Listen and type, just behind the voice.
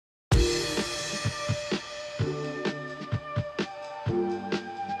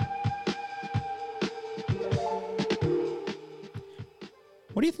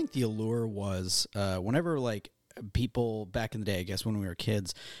What do you think the allure was? Whenever like people back in the day, I guess when we were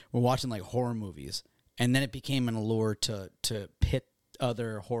kids, were watching like horror movies, and then it became an allure to pit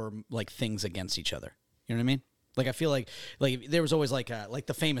other horror like things against each other. You know what I mean? Like I feel like there was always like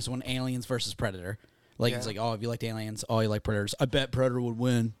the famous one, Aliens versus Predator. Like it's like, oh, if you liked Aliens, oh, you like Predators. I bet Predator would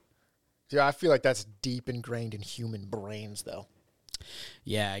win. Yeah, I feel like that's deep ingrained in human brains, though.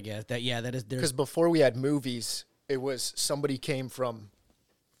 Yeah, I guess that. Yeah, that is. Because before we had movies, it was somebody came from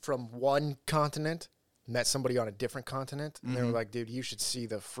one continent, met somebody on a different continent, and they were like, dude, you should see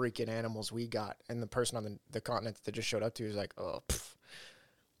the freaking animals we got. And the person on the continent that just showed up to was like, oh,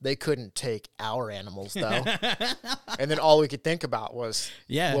 they couldn't take our animals, though. And then all we could think about was,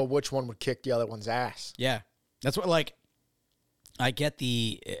 well, which one would kick the other one's ass? Yeah. That's what, like, I get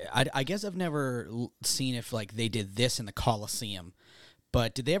I guess I've never seen if, like, they did this in the Colosseum.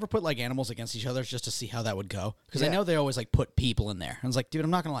 But did they ever put, like, animals against each other just to see how that would go? Because I know they always, like, put people in there. I was like, dude,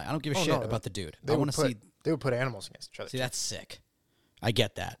 I'm not going to lie. I don't give a shit about the dude. I want to see. They would put animals against each other. See, that's sick. I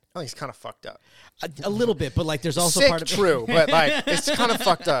get that. I think it's kind of fucked up. A little bit, but, like, there's also sick, part of true, but, like, it's kind of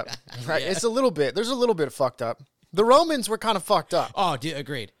fucked up. Right? Yeah. It's a little bit. There's a little bit of fucked up. The Romans were kind of fucked up. Oh, dude,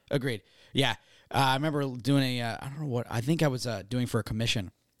 agreed. Yeah. I remember doing I don't know what, I think I was doing for a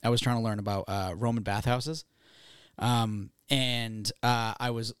commission. I was trying to learn about Roman bathhouses. And I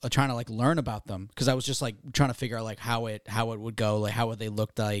was trying to like learn about them because I was just like trying to figure out like how it would go, like how would they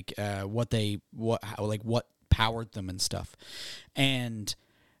look like, what powered them and stuff, and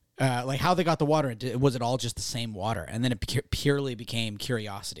like how they got the water. Was it all just the same water? And then it purely became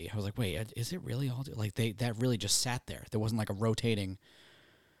curiosity. I was like, wait, is it really all like that really just sat there? There wasn't like a rotating.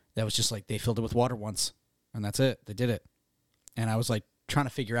 That was just like they filled it with water once, and that's it. They did it, and I was like trying to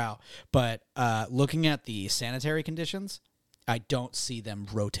figure out. But looking at the sanitary conditions, I don't see them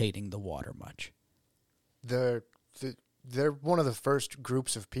rotating the water much. They're one of the first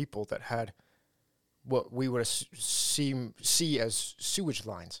groups of people that had what we would see as sewage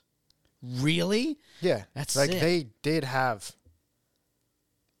lines. Really? Yeah, that's like sick. They did have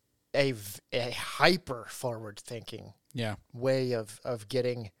a hyper forward thinking way of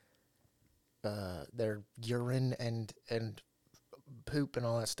getting their urine and poop and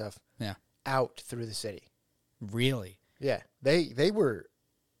all that stuff out through the city. Really? Yeah, they were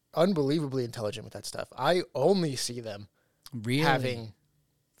unbelievably intelligent with that stuff. I only see them having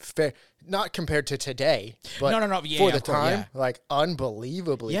not compared to today, but no, for the time, like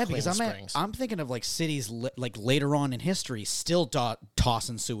unbelievably clean because springs. I'm thinking of like cities like later on in history still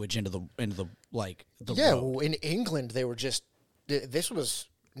tossing sewage into the road. Well, in England they were just this was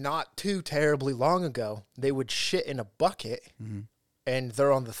not too terribly long ago. They would shit in a bucket, and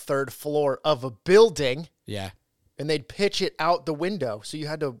they're on the third floor of a building. Yeah. And they'd pitch it out the window, so you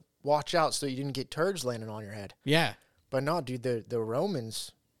had to watch out so you didn't get turds landing on your head. Yeah. But no, dude, the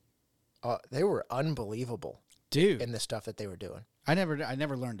Romans, they were unbelievable, dude, in the stuff that they were doing. I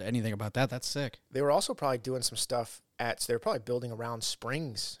never learned anything about that. That's sick. They were also probably doing some stuff they were probably building around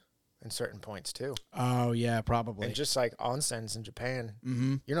springs in certain points too. Oh yeah, probably. And just like onsens in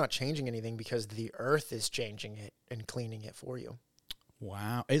Japan, you're not changing anything because the earth is changing it and cleaning it for you.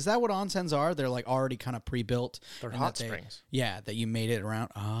 Wow. Is that what onsens are? They're like already kind of pre-built. They're hot springs. Yeah, that you made it around.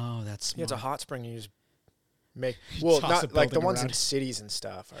 Oh, that's smart. Yeah, it's a hot spring you just make. Well, not like the ones in cities and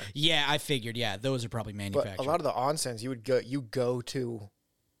stuff. Yeah, I figured. Yeah, those are probably manufactured. But a lot of the onsens, you go to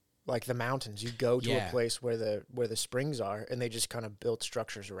like the mountains. You go to a place where the springs are, and they just kind of built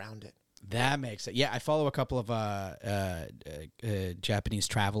structures around it. That makes it. Yeah, I follow a couple of Japanese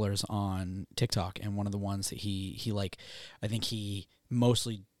travelers on TikTok, and one of the ones that he like, I think he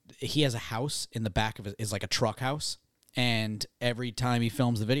has a house in the back of it is like a truck house, and every time he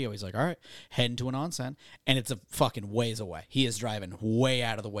films the video, he's like, all right, heading to an onsen, and it's a fucking ways away. He is driving way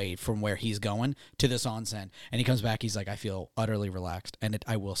out of the way from where he's going to this onsen, and he comes back, he's like, I feel utterly relaxed, and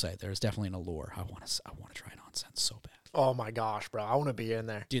I will say, there's definitely an allure. I want to try an onsen so bad. Oh my gosh, bro, I want to be in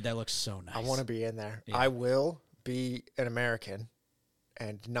there. Dude, that looks so nice. I want to be in there. Yeah. I will be an American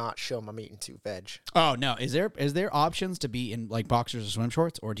and not show my meat and two veg. Oh no, is there options to be in like boxers or swim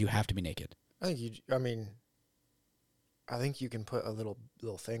shorts, or do you have to be naked? I think you can put a little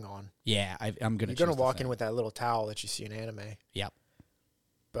thing on. Yeah, I'm gonna. You're gonna walk in with that little towel that you see in anime. Yep.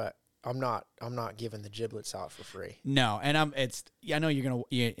 But I'm not giving the giblets out for free. No, and I know you're gonna.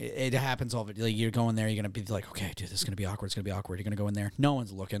 It happens all. Like you're going there, you're gonna be like, okay, dude, this is gonna be awkward. It's gonna be awkward. You're gonna go in there. No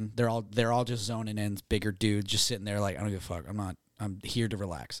one's looking. They're all just zoning in. Bigger dudes just sitting there like, I don't give a fuck. I'm here to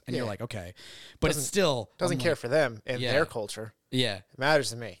relax. And you're like, okay, but it still doesn't care for them and their culture. Yeah, it matters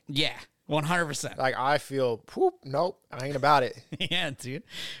to me. Yeah. 100%. Like I feel, whoop, nope, I ain't about it. Yeah, dude.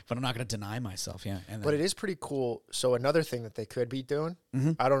 But I'm not going to deny myself. Yeah. And But it is pretty cool. So another thing that they could be doing,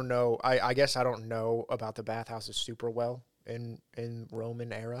 I don't know. I guess I don't know about the bathhouses super well in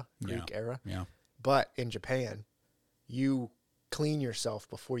Roman era, Greek era. Yeah. But in Japan, you clean yourself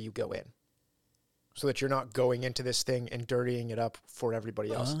before you go in, so that you're not going into this thing and dirtying it up for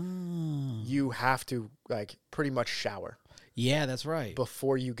everybody else. Oh. You have to like pretty much shower Yeah, that's right.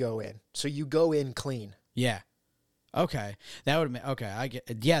 before you go in. So you go in clean. Yeah. Okay. That would make, okay. I get,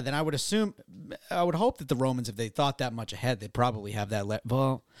 yeah, then I would assume, I would hope that the Romans, if they thought that much ahead, they'd probably have that.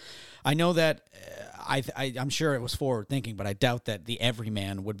 Well, I know that I'm sure it was forward thinking, but I doubt that the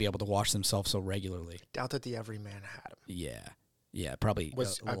everyman would be able to wash themselves so regularly. Doubt that the everyman had him. Yeah. Yeah. Probably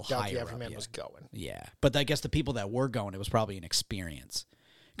Was a little I doubt higher the up, everyman yeah. was going. Yeah. But I guess the people that were going, it was probably an experience.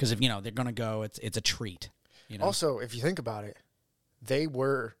 Because if, they're going to go, it's a treat. Also, if you think about it, they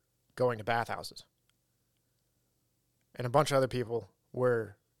were going to bathhouses. And a bunch of other people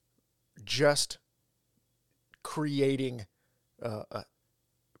were just creating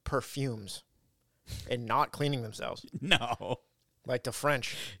perfumes and not cleaning themselves. No. Like the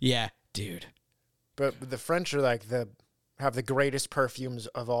French. Yeah, dude. But the French are have the greatest perfumes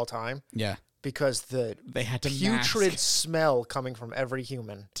of all time Yeah. because the They had to putrid smell coming from every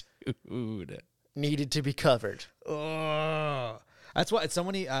human Dude. needed to be covered. Oh. That's what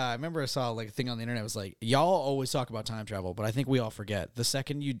somebody. I remember I saw like a thing on the internet. It was like, y'all always talk about time travel, but I think we all forget the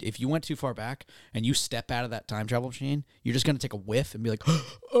second if you went too far back and you step out of that time travel machine, you're just gonna take a whiff and be like,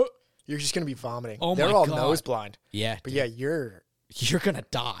 You're just going to be vomiting. Oh They're my all God. nose blind. yeah, But yeah, you're gonna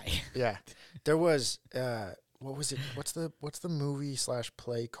die. Yeah, there was what was it? What's the movie /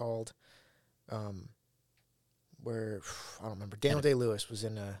 play called? Where I don't remember. Daniel Day-Lewis was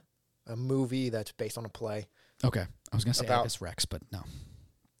in a movie that's based on a play. Okay, I was gonna say About- Ibis Rex, but no.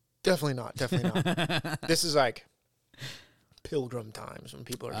 Definitely not. Definitely not. This is like Pilgrim times when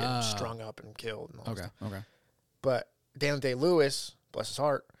people are getting strung up and killed. And all that Okay, stuff. okay. But Daniel Day-Lewis, bless his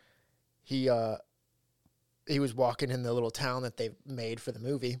heart, he was walking in the little town that they made for the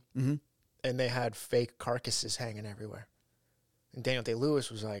movie. Mm-hmm. And they had fake carcasses hanging everywhere. And Daniel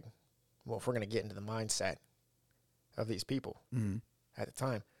Day-Lewis was like, well, if we're going to get into the mindset of these people at the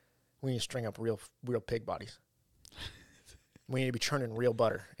time, we need to string up real pig bodies. We need to be churning real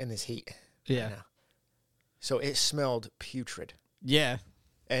butter in this heat. Yeah. Right now. So it smelled putrid. Yeah.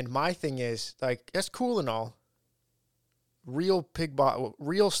 And my thing is, like, that's cool and all. Real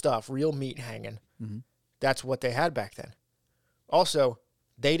real stuff, real meat hanging. Mm-hmm. That's what they had back then. Also,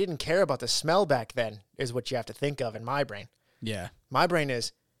 they didn't care about the smell back then, is what you have to think of in my brain. Yeah. My brain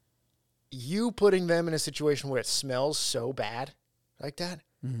is you putting them in a situation where it smells so bad like that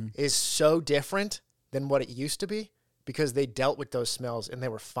is so different than what it used to be because they dealt with those smells and they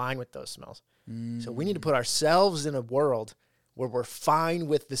were fine with those smells. So we need to put ourselves in a world where we're fine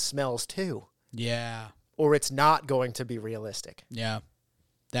with the smells too, Yeah. or it's not going to be realistic. Yeah.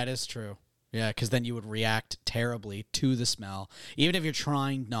 That is true. Yeah, because then you would react terribly to the smell. Even if you're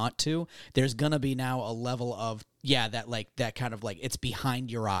trying not to, there's going to be now a level of, that kind of like, it's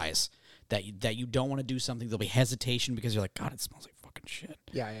behind your eyes. That you don't want to do something. There'll be hesitation because you're like, God, it smells like fucking shit.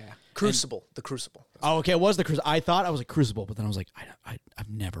 Yeah. Crucible, the Crucible. Oh, okay, it was the Crucible. I thought I was a Crucible, but then I was like, I've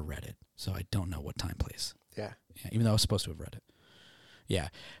never read it, so I don't know what time, place. Yeah. Even though I was supposed to have read it.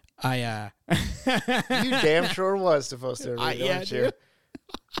 Yeah. You damn sure was supposed to read it, weren't you? dude.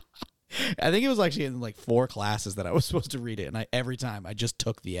 I think it was actually in like 4 classes that I was supposed to read it, and every time I just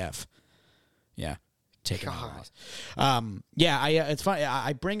took the F. Yeah, taking my God. loss. It's funny.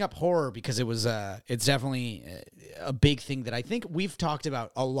 I bring up horror because it's definitely a big thing that I think we've talked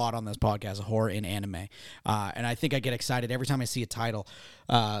about a lot on this podcast. Horror in anime, and I think I get excited every time I see a title,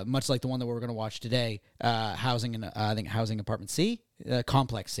 much like the one that we're going to watch today. Housing Apartment C,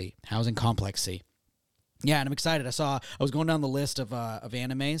 Complex C, Housing Complex C. Yeah, and I'm excited. I was going down the list of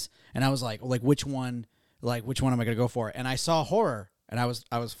animes, and I was like, which one am I gonna go for? And I saw horror, and I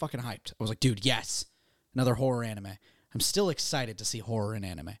was fucking hyped. I was like, dude, yes, another horror anime. I'm still excited to see horror in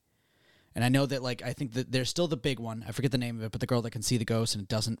anime, and I know that I think that there's still the big one. I forget the name of it, but the girl that can see the ghost and it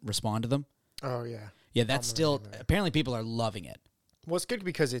doesn't respond to them. Oh, yeah. Yeah, that's still apparently people are loving it. Well, it's good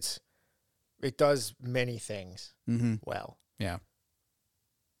because it does many things well. Yeah.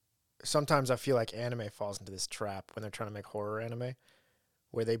 Sometimes I feel like anime falls into this trap when they're trying to make horror anime,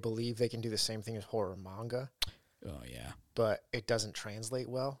 where they believe they can do the same thing as horror manga, Oh yeah. but it doesn't translate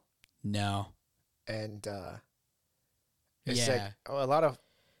well. No. And it's Yeah. like a lot of,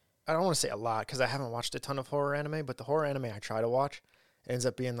 I don't want to say a lot because I haven't watched a ton of horror anime, but the horror anime I try to watch ends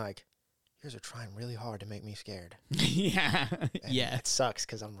up being like, guys are trying really hard to make me scared. Yeah. Yeah. It sucks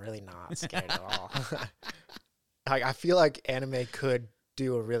because I'm really not scared at all. I feel like anime could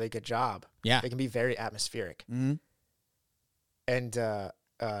do a really good job. Yeah. They can be very atmospheric. Mm-hmm. And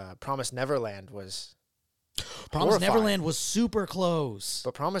Promised Neverland was Promised horrifying. Neverland was super close.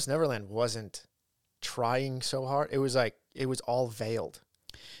 But Promised Neverland wasn't trying so hard. It was like, it was all veiled.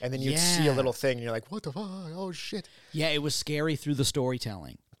 And then you'd see a little thing and you're like, what the fuck? Oh, shit. Yeah, it was scary through the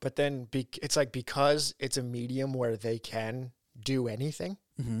storytelling. But then it's like, because it's a medium where they can do anything,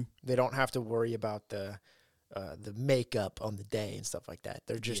 they don't have to worry about the makeup on the day and stuff like that.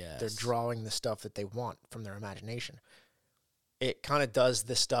 They're just, they're drawing the stuff that they want from their imagination. It kind of does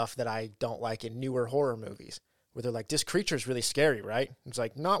the stuff that I don't like in newer horror movies, where they're like, this creature's really scary, right? It's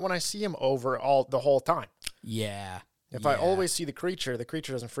like, not when I see him the whole time. Yeah. If I always see the creature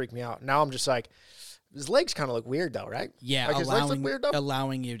doesn't freak me out. Now I'm just like, his legs kind of look weird though, right? Yeah, like his legs look weird though?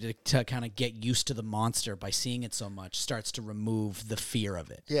 allowing you to kind of get used to the monster by seeing it so much starts to remove the fear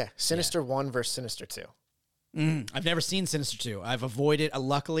of it. Yeah, Sinister 1 versus Sinister 2. I've never seen Sinister 2. I've avoided.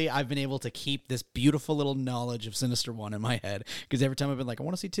 Luckily, I've been able to keep this beautiful little knowledge of Sinister 1 in my head, because every time I've been like, I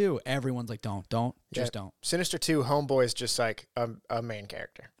want to see 2, everyone's like, don't, just don't. Sinister 2, Homeboy is just like a main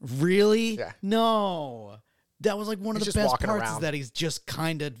character. Really? Yeah. No. That was like one of the best parts around. is that he's just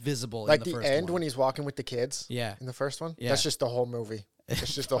kind of visible Like in the the first end one. when he's walking with the kids. Yeah. In the first one. Yeah. That's just the whole movie.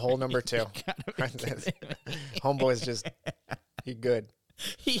 It's just the whole number 2. Homeboy is just, he good.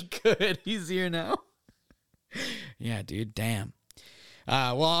 He could. He's here now. Yeah, dude. Damn.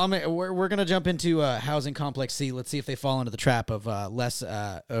 Well, we're gonna jump into Housing Complex C. Let's see if they fall into the trap of less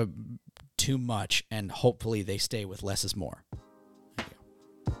too much, and hopefully they stay with less is more.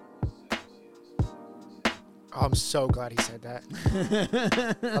 Oh, I'm so glad he said that.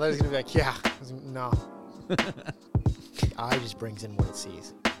 I thought he was gonna be like, yeah. I was like, no. The eye just brings in what it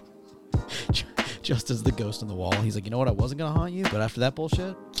sees. Just as the ghost on the wall, he's like, you know what? I wasn't gonna haunt you, but after that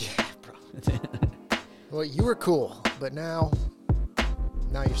bullshit, Yeah, bro. Well, you were cool, but now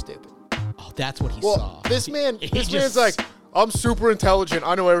you're stupid. oh, that's what he saw. This man's just- like, I'm super intelligent.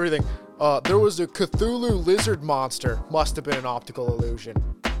 I know everything. There was a Cthulhu lizard monster. Must have been an optical illusion.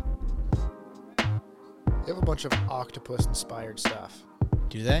 They have a bunch of octopus-inspired stuff.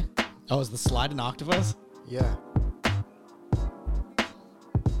 Do they? Oh, is the slide an octopus? Yeah.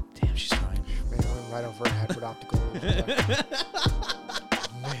 Damn, she's trying. Man, I went right over her head with optical illusion.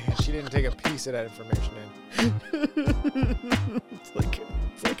 Man, she didn't take a piece of that information in. It's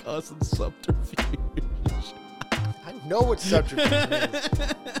like us in subterfuge. I know what subterfuge is.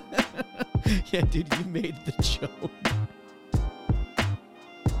 Yeah, dude, you made the joke.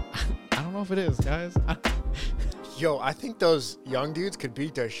 I don't know if it is, guys. Yo, I think those young dudes could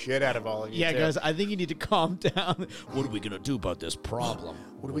beat the shit out of all of you. Yeah, too. guys, I think you need to calm down. What are we going to do about this problem?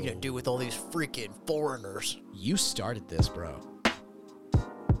 What are we gonna do with all these freaking foreigners? You started this, bro.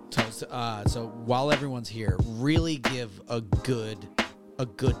 So while everyone's here, really give a good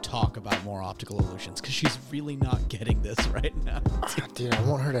talk about more optical illusions, because she's really not getting this right now. Dude, I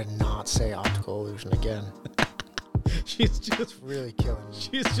want her to not say optical illusion again. She's just Really killing me.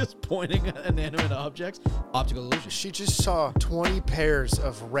 she's just pointing at inanimate objects. Optical illusions. She just saw 20 pairs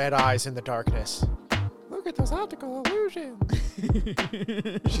of red eyes in the darkness. Look at those optical illusions.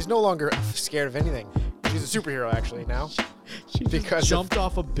 She's no longer scared of anything. She's a superhero, actually, now. She just jumped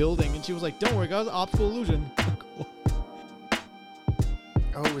off a building and she was like, "Don't worry, guys, optical illusion."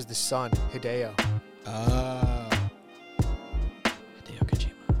 Oh, it was the son, Hideo. Hideo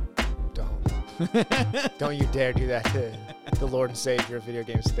Kojima. Don't you dare do that to the Lord and Savior of video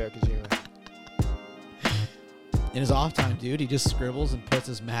games, Hideo Kojima. In his off time, dude, he just scribbles and puts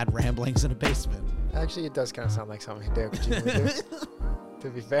his mad ramblings in a basement. Actually, it does kind of sound like something Hideo Kojima would do, to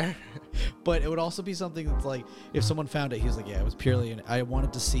be fair. But it would also be something that's like, if someone found it, he was like, yeah, it was purely, I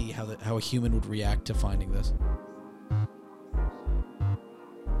wanted to see how a human would react to finding this.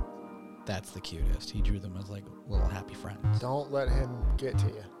 That's the cutest. He drew them as like little happy friends. Don't let him get to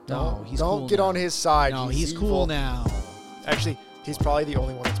you. No, he's Don't cool get now. on his side. No, he's evil. cool now. Actually, he's probably the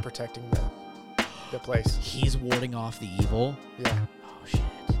only one that's protecting the place. He's warding off the evil. Yeah. Oh, shit.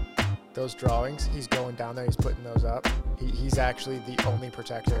 Those drawings, he's going down there, he's putting those up. He's actually the only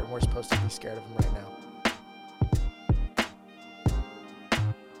protector, and we're supposed to be scared of him right now.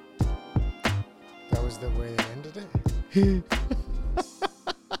 That was the way they ended it.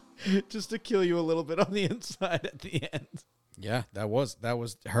 Just to kill you a little bit on the inside at the end. Yeah, that was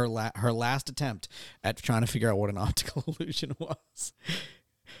her last attempt at trying to figure out what an optical illusion was.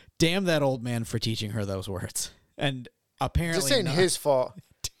 Damn that old man for teaching her those words. And apparently This ain't his fault.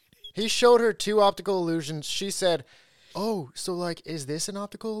 He showed her 2 optical illusions. She said, oh, so like, is this an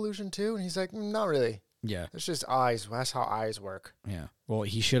optical illusion too? And he's like, not really. Yeah. It's just eyes. That's how eyes work. Yeah. Well,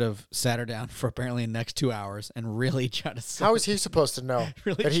 he should have sat her down for apparently the next 2 hours and really tried to. How is he supposed to know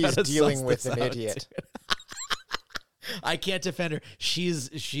Really that he's try to dealing suss with this an out, idiot? I can't defend her.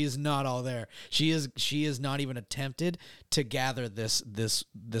 She's not all there. She is not even attempted to gather this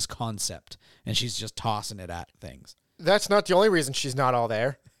concept, and she's just tossing it at things. That's not the only reason she's not all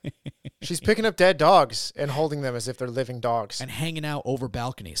there. She's picking up dead dogs and holding them as if they're living dogs. And hanging out over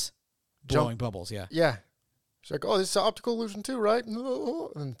balconies, blowing bubbles, yeah. Yeah. She's like, oh, this is an optical illusion too, right?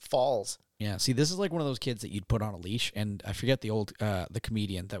 And falls. Yeah, see, this is like one of those kids that you'd put on a leash, and I forget the old the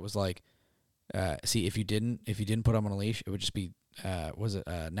comedian that was like, see, if you didn't put him on a leash, it would just be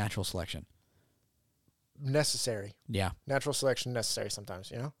natural selection. Necessary. Yeah. Natural selection necessary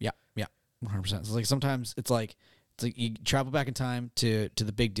sometimes, you know? Yeah, 100%. It's like sometimes it's like you travel back in time to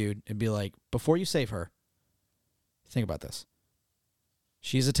the big dude and be like, before you save her, think about this.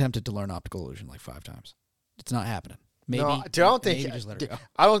 She's attempted to learn optical illusion like 5 times. It's not happening. Maybe, no, dude,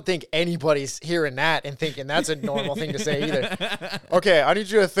 I don't think anybody's hearing that and thinking that's a normal thing to say either. Okay, I need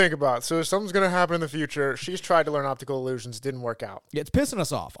you to think about it. So if something's going to happen in the future, she's tried to learn optical illusions, didn't work out. Yeah, it's pissing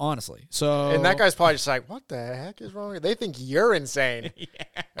us off, honestly. So, and that guy's probably just like, what the heck is wrong? They think you're insane.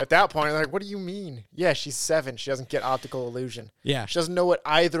 Yeah. At that point, like, what do you mean? Yeah, she's 7. She doesn't get optical illusion. Yeah. She doesn't know what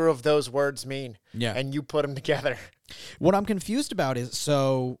either of those words mean. Yeah. And you put them together. What I'm confused about is,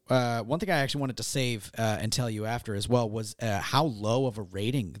 one thing I actually wanted to save and tell you after as well was how low of a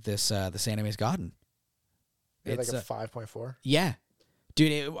rating this anime's gotten. Yeah, it's like a 5.4. Yeah,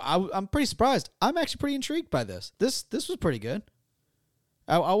 dude, I'm pretty surprised. I'm actually pretty intrigued by this. This was pretty good.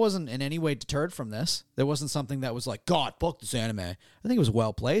 I wasn't in any way deterred from this. There wasn't something that was like, God, fuck this anime. I think it was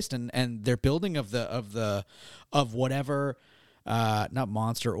well placed, and their building of whatever. Not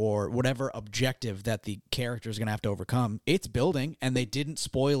monster or whatever objective that the character is going to have to overcome. It's building, and they didn't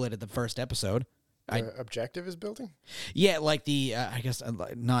spoil it at the first episode. Objective is building? Yeah, like the, I guess,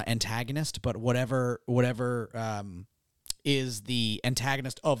 not antagonist, but whatever is the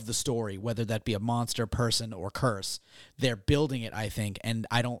antagonist of the story, whether that be a monster, person, or curse. They're building it, I think, and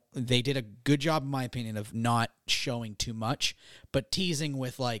they did a good job, in my opinion, of not showing too much, but teasing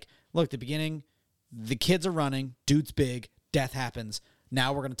with like, look, the beginning, the kids are running, dude's big, death happens.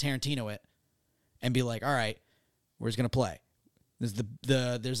 Now we're going to Tarantino it and be like, all right, we're just going to play.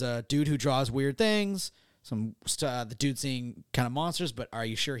 There's a dude who draws weird things. The dude seeing kind of monsters, but are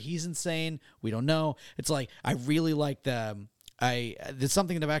you sure he's insane? We don't know. It's like, I really like there's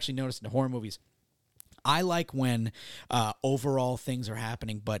something that I've actually noticed in horror movies. I like when overall things are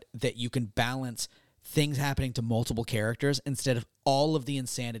happening, but that you can balance things happening to multiple characters instead of all of the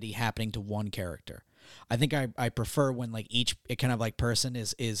insanity happening to one character. I think I prefer when like each kind of like person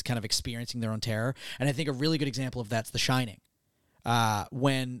is kind of experiencing their own terror. And I think a really good example of that's The Shining.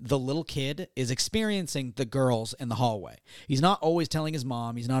 When the little kid is experiencing the girls in the hallway. He's not always telling his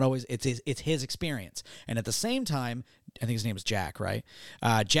mom. He's not always, it's his experience. And at the same time, I think his name is Jack, right?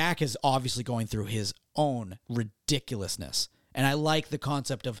 Jack is obviously going through his own ridiculousness. And I like the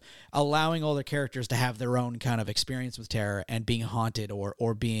concept of allowing all their characters to have their own kind of experience with terror and being haunted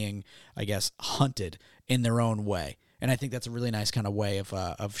or being, I guess, hunted in their own way. And I think that's a really nice kind of way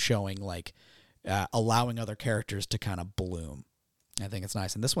of showing, like, allowing other characters to kind of bloom. I think it's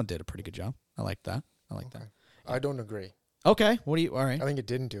nice. And this one did a pretty good job. I like that. that. I don't agree. Okay. All right. I think it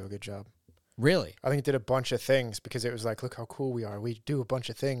didn't do a good job. Really? I think it did a bunch of things because it was like, look how cool we are. We do a bunch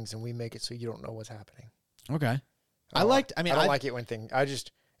of things and we make it so you don't know what's happening. Okay. I don't like it when things.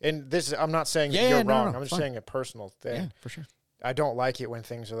 I'm not saying that you're wrong. I'm just saying a personal thing. Yeah, for sure. I don't like it when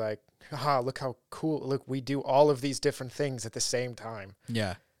things are like, look how cool. Look, we do all of these different things at the same time.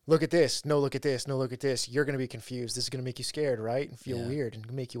 Yeah. Look at this. No, look at this. No, look at this. You're going to be confused. This is going to make you scared, right? And feel weird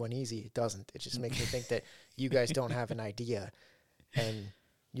and make you uneasy. It doesn't. It just makes me think that you guys don't have an idea. And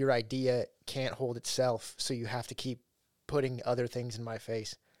your idea can't hold itself. So you have to keep putting other things in my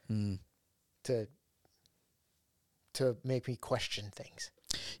face to make me question things.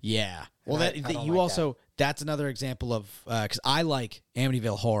 Yeah. Well, that's another example of, because I like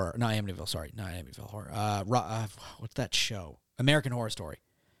Amityville Horror. Not Amityville Horror. What's that show? American Horror Story.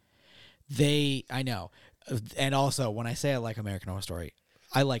 I know. And also, when I say I like American Horror Story,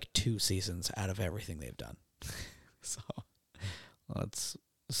 I like 2 seasons out of everything they've done. So, let's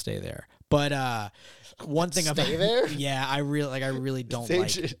stay there. But one thing stay there? Yeah, I really don't like.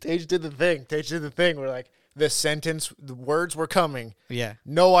 Tage did the thing. Tage did the thing. We're like, the sentence, the words were coming. Yeah.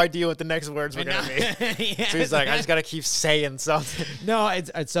 No idea what the next words were going to be. Yeah. So he's like, I just got to keep saying something. No,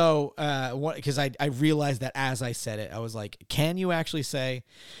 it's so because I realized that as I said it, I was like, can you actually say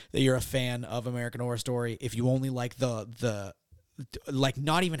that you're a fan of American Horror Story if you only like the like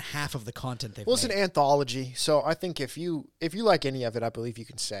not even half of the content they've Well, it's made? an anthology, so I think if you like any of it, I believe you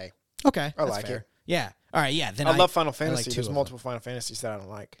can say. Okay, I that's like fair. it. Yeah. All right. Yeah. Then I love Final I like Fantasy. two There's of multiple Final Fantasies that I don't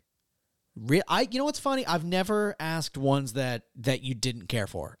like. You know what's funny? I've never asked ones that you didn't care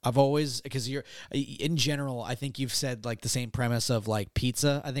for. I've always, because you're in general, I think you've said like the same premise of like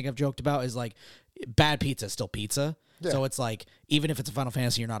pizza. I think I've joked about is like bad pizza is still pizza. Yeah. So it's like even if it's a Final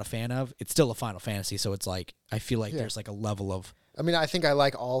Fantasy you're not a fan of, it's still a Final Fantasy. So it's like I feel like there's like a level of. I mean, I think I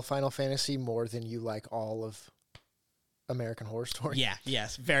like all Final Fantasy more than you like all of American Horror Story. Yeah.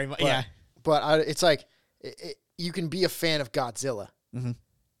 Yes. Very much. But, Yeah. But it's like you can be a fan of Godzilla, Mhm.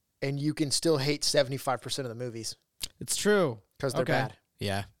 and you can still hate 75% of the movies It's true because they're bad.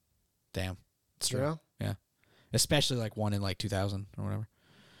 Yeah. Damn. It's true. You know? Yeah. Especially like one in like 2000 or whatever.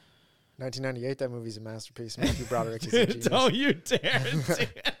 1998, that movie's a masterpiece. Matthew Broderick is a genius. Don't you dare.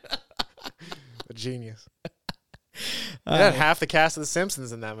 A genius. It had half the cast of The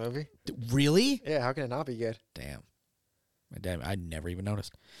Simpsons in that movie. Really? Yeah, how can it not be good? Damn. I never even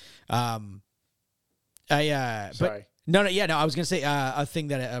noticed. Sorry. No, I was gonna say a thing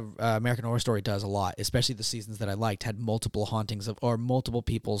that American Horror Story does a lot, especially the seasons that I liked, had multiple hauntings or multiple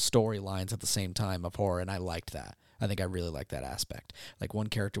people's storylines at the same time of horror, and I liked that. I think I really liked that aspect. Like one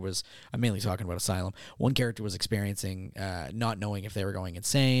character was, I'm mainly talking about Asylum. One character was experiencing not knowing if they were going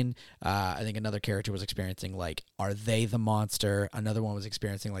insane. I think another character was experiencing like, are they the monster? Another one was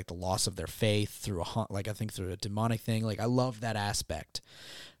experiencing like the loss of their faith through through a demonic thing. Like I love that aspect.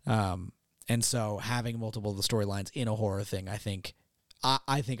 And so having multiple of the storylines in a horror thing, I think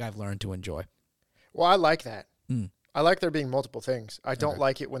I've learned to enjoy. Well, I like that. Mm. I like there being multiple things. I don't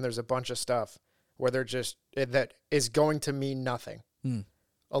like it when there's a bunch of stuff where they're just that is going to mean nothing. Mm.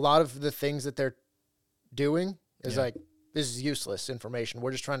 A lot of the things that they're doing is Yeah. like, this is useless information.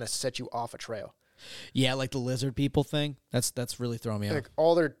 We're just trying to set you off a trail. Yeah, like the lizard people thing. That's really throwing me off.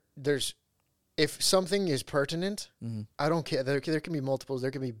 Like there's if something is pertinent, Mhm. I don't care. There can be multiples.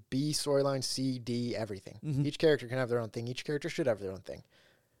 There can be B storyline, C, D, everything. Mhm. Each character can have their own thing. Each character should have their own thing.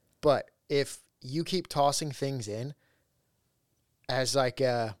 But if you keep tossing things in as like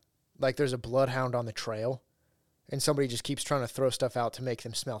there's a bloodhound on the trail, and somebody just keeps trying to throw stuff out to make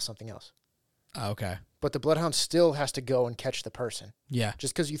them smell something else. Okay. But the bloodhound still has to go and catch the person. Yeah.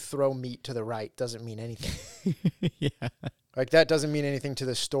 Just because you throw meat to the right doesn't mean anything. Yeah. Like that doesn't mean anything to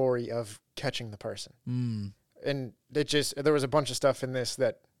the story of catching the person. Mm. And there was a bunch of stuff in this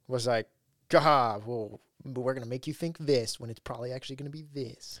that was like, God, well, we're going to make you think this when it's probably actually going to be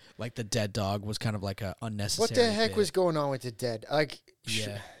this. Like the dead dog was kind of like a unnecessary. What the heck bit. was going on with the dead? Like,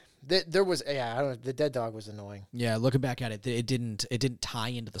 Yeah. There was, I don't know, the dead dog was annoying. Yeah, looking back at it, it didn't tie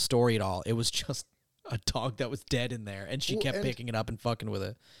into the story at all. It was just a dog that was dead in there, and she kept picking it up and fucking with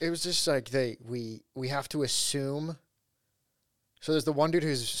it. It was just like we have to assume. So there's the one dude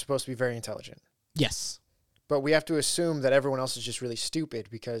who's supposed to be very intelligent. Yes. But we have to assume that everyone else is just really stupid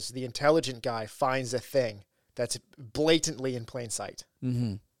because the intelligent guy finds a thing that's blatantly in plain sight.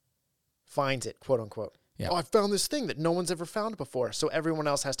 Mm-hmm. Finds it, quote unquote. Yeah. Oh, I found this thing that no one's ever found before. So everyone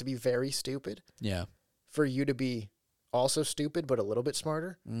else has to be very stupid Yeah. for you to be also stupid, but a little bit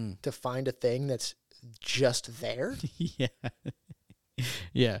smarter to find a thing that's just there. Yeah.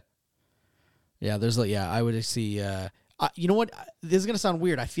 Yeah. Yeah. There's like, yeah, I would see, you know what? This is going to sound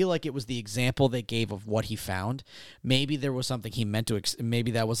weird. I feel like it was the example they gave of what he found. Maybe there was something he meant to,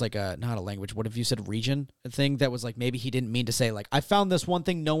 maybe that was like not a language. What if you said region? A thing that was like, maybe he didn't mean to say like, I found this one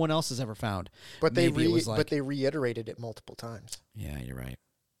thing no one else has ever found. But Maybe it was like, but they reiterated it multiple times. yeah, you're right.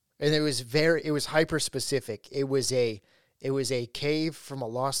 And it was hyper specific. It was a cave from a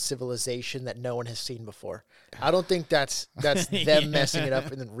lost civilization that no one has seen before. I don't think that's them messing it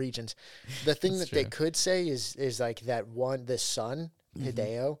up in the regions. The thing that they could say is like that one, the son,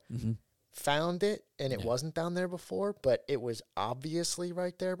 Hideo, found it and it wasn't down there before, but it was obviously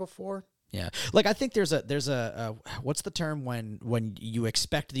right there before. Yeah. Like I think there's a what's the term when you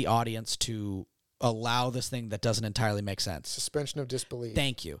expect the audience to allow this thing that doesn't entirely make sense. Suspension of disbelief.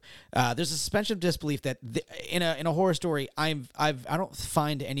 Thank you. There's a suspension of disbelief that in a horror story, I don't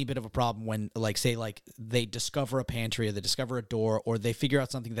find any bit of a problem when like say like they discover a pantry or they discover a door or they figure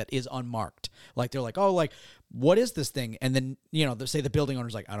out something that is unmarked. Like they're like, oh, like what is this thing? And then they say the building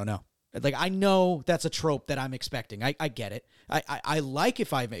owner's like, I don't know. Like, I know that's a trope that I'm expecting. I get it. I like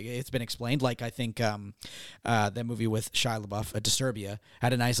if it's been explained. Like, I think that movie with Shia LaBeouf, Disturbia,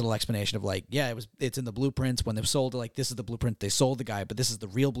 had a nice little explanation of like, yeah, it's in the blueprints when they've sold it. Like, this is the blueprint they sold the guy, but this is the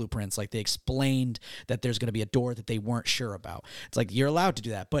real blueprints. Like, they explained that there's going to be a door that they weren't sure about. It's like, you're allowed to do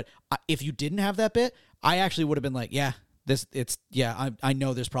that. But if you didn't have that bit, I actually would have been like, yeah. I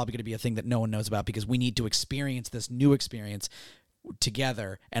know there's probably going to be a thing that no one knows about because we need to experience this new experience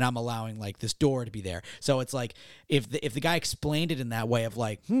together, and I'm allowing like this door to be there. So it's like if the guy explained it in that way of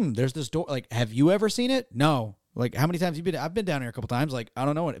like, there's this door. Like, have you ever seen it? No. Like, how many times have you been? I've been down here a couple times. Like, I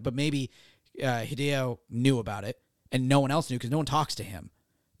don't know it, but maybe Hideo knew about it and no one else knew because no one talks to him.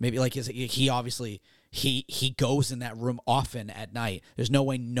 Maybe like he obviously he goes in that room often at night. There's no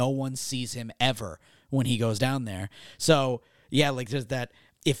way no one sees him ever when he goes down there. So yeah, like there's that.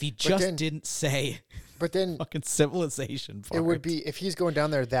 If he just didn't say. But then fucking civilization part. It would be if he's going down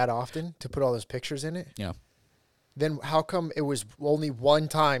there that often to put all those pictures in it. Yeah. Then how come it was only one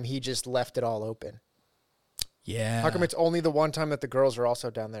time he just left it all open? Yeah. How come it's only the one time that the girls are also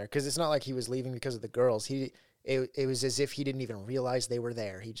down there? Because it's not like he was leaving because of the girls. It was as if he didn't even realize they were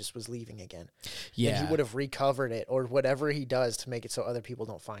there. He just was leaving again. Yeah. And he would have recovered it or whatever he does to make it so other people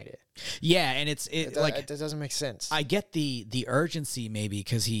don't find it. Yeah, and it doesn't make sense. I get the urgency maybe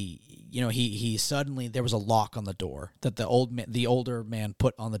because he suddenly there was a lock on the door that the older man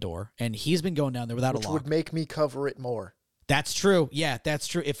put on the door, and he's been going down there without a lock. Which would make me cover it more. That's true. Yeah, that's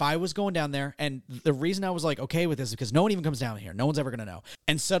true. If I was going down there, and the reason I was like okay with this is because no one even comes down here. No one's ever gonna know.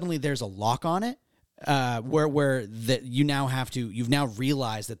 And suddenly there's a lock on it. You've now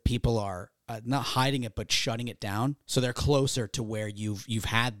realized that people are not hiding it but shutting it down, so they're closer to where you've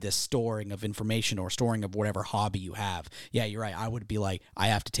had this storing of information or storing of whatever hobby you have. Yeah, you're right. I would be like, I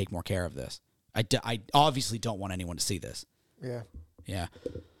have to take more care of this. I obviously don't want anyone to see this. Yeah.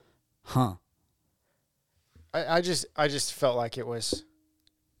 Huh. I just felt like it was,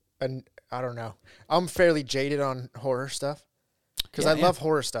 I don't know. I'm fairly jaded on horror stuff. Because I love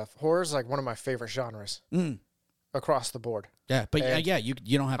horror stuff. Horror is like one of my favorite genres across the board. Yeah, but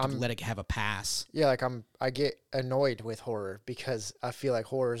you don't have to let it have a pass. Yeah, like I get annoyed with horror because I feel like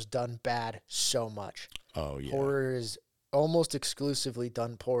horror is done bad so much. Oh yeah, horror is almost exclusively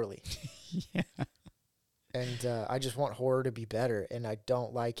done poorly. Yeah, and I just want horror to be better, and I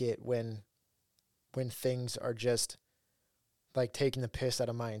don't like it when things are just like taking the piss out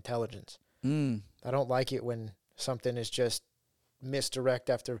of my intelligence. I don't like it when something is just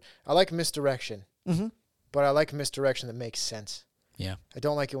misdirect after. I like misdirection, but I like misdirection that makes sense. Yeah. I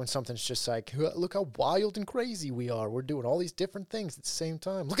don't like it when something's just like, look how wild and crazy we are. We're doing all these different things at the same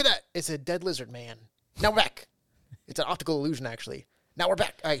time. Look at that. It's a dead lizard man. Now we're back. It's an optical illusion, actually. Now we're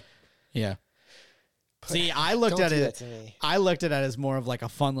back. Yeah. See, I looked at it. I looked at it as more of like a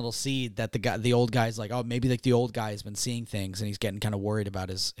fun little seed that the old guy's like, oh, maybe like the old guy's been seeing things and he's getting kind of worried about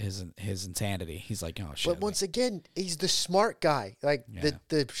his insanity. He's like, oh shit. But once again, he's the smart guy. Like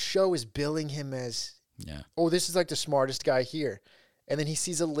the show is billing him as, oh, this is like the smartest guy here, and then he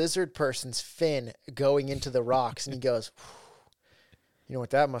sees a lizard person's fin going into the rocks, and he goes, you know what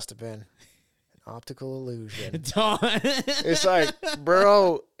that must have been. Optical illusion. It's like,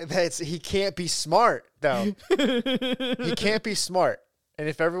 bro, he can't be smart though. He can't be smart. And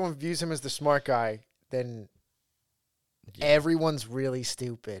if everyone views him as the smart guy, then everyone's really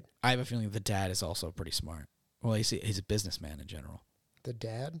stupid. I have a feeling the dad is also pretty smart. Well, he's a businessman in general. The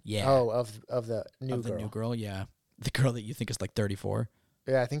dad? Yeah. Oh, of the new girl. The new girl, yeah. The girl that you think is like 34.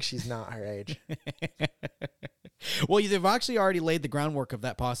 Yeah, I think she's not her age. Well, they've actually already laid the groundwork of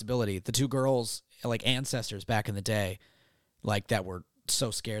that possibility. The two girls, like ancestors back in the day, like that were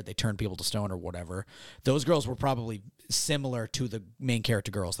so scared they turned people to stone or whatever. Those girls were probably similar to the main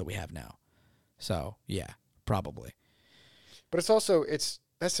character girls that we have now. So, yeah, probably. But it's also,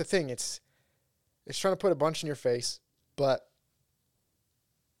 that's the thing. It's trying to put a bunch in your face, but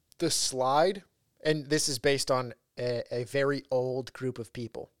the slide, and this is based on a very old group of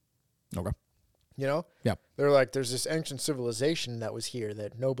people. Okay. You know? Yeah. They're like, there's this ancient civilization that was here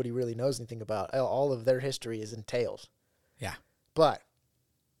that nobody really knows anything about. All of their history is in tales. Yeah. But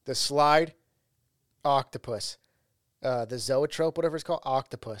the slide, octopus, the zoetrope, whatever it's called,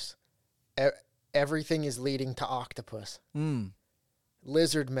 octopus. Everything is leading to octopus.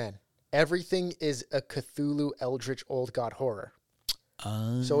 Lizard men. Everything is a Cthulhu Eldritch Old God horror.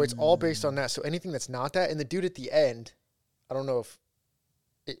 So it's all based on that. So anything that's not that, and the dude at the end, I don't know if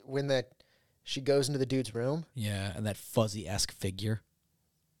she goes into the dude's room. Yeah, and that fuzzy-esque figure.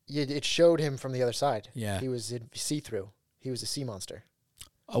 Yeah, it showed him from the other side. Yeah. He was see-through. He was a sea monster.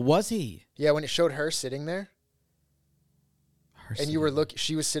 Was he? Yeah, when it showed her sitting there. and you were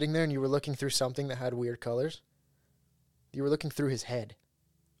she was sitting there and you were looking through something that had weird colors. You were looking through his head.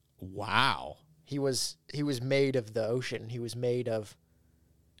 Wow. He was made of the ocean. He was made of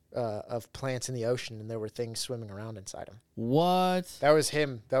plants in the ocean, and there were things swimming around inside him. What? That was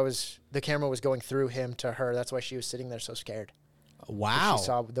him. The camera was going through him to her. That's why she was sitting there so scared. Wow. She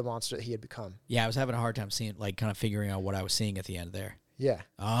saw the monster that he had become. Yeah, I was having a hard time seeing, like, kind of figuring out what I was seeing at the end there. Yeah.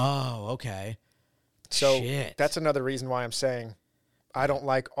 Oh, okay. So Shit. that's another reason why I'm saying I don't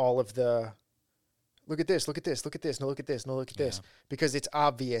like all of the look at this, look at this, look at this, no look at this, no look at this, because it's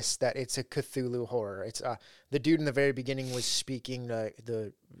obvious that it's a Cthulhu horror. It's the dude in the very beginning was speaking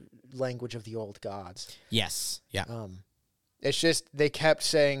the language of the old gods. Yes. Yeah. It's just they kept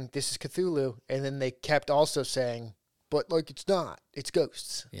saying this is Cthulhu, and then they kept also saying, but like it's not, it's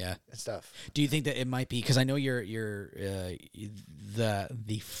ghosts. Yeah. And stuff. Do you think that it might be because I know you're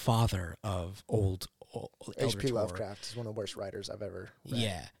the father of old H.P. Eldritch horror. Lovecraft is one of the worst writers I've ever read.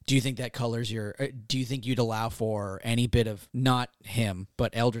 Yeah. Do you think that colors your? Do you think you'd allow for any bit of not him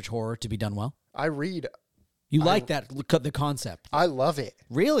but Eldritch horror to be done well? I read. You like that the concept? I love it.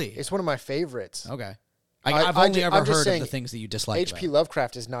 Really? It's one of my favorites. Okay. I've only ever I'm just heard saying of the things that you dislike. H.P.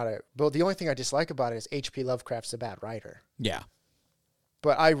 Lovecraft is not a. But the only thing I dislike about it is H.P. Lovecraft's a bad writer. Yeah.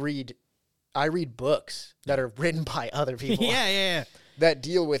 But I read books that are written by other people. yeah. That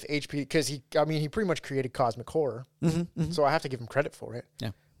deal with H.P. because he pretty much created cosmic horror. So I have to give him credit for it.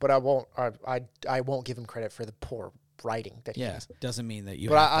 Yeah. But I won't give him credit for the poor writing that he has. Doesn't mean that you.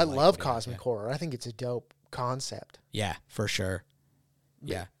 But I love cosmic horror. I think it's a dope concept. Yeah, for sure.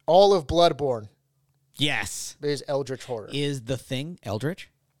 Yeah. All of Bloodborne. Yes. Is Eldritch horror. Is the thing Eldritch?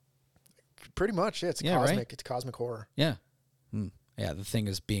 Pretty much, yeah. It's cosmic. Right? It's cosmic horror. Yeah. Yeah, the thing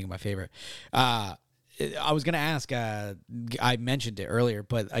is being my favorite. I was going to ask, I mentioned it earlier,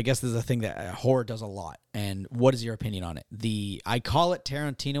 but I guess there's a thing that horror does a lot. And what is your opinion on it? I call it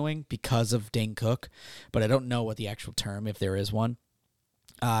Tarantinoing because of Dane Cook, but I don't know what the actual term, if there is one,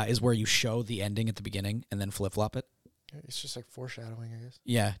 is where you show the ending at the beginning and then flip-flop it. It's just like foreshadowing, I guess.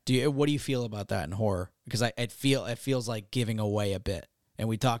 Yeah. What do you feel about that in horror? Because it feels like giving away a bit, and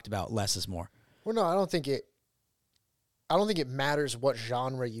we talked about less is more. Well, no, I don't think it matters what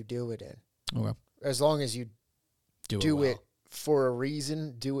genre you do it in. Okay. As long as you do well. it for a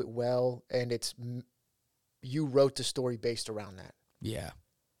reason, do it well, and you wrote the story based around that. Yeah.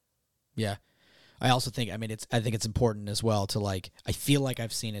 Yeah. I also think, I think it's important as well to I feel like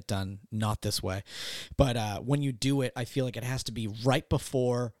I've seen it done not this way, but when you do it, I feel like it has to be right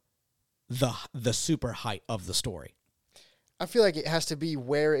before the super height of the story. I feel like it has to be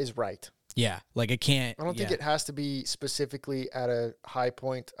where is right. Yeah, it can't. I don't think it has to be specifically at a high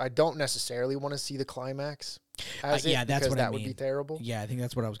point. I don't necessarily want to see the climax that's what I mean. Would be terrible. Yeah, I think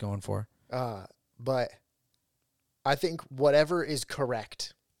that's what I was going for. But I think whatever is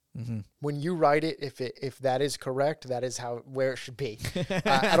correct. Mm-hmm. When you write it, if that is correct, that is where it should be.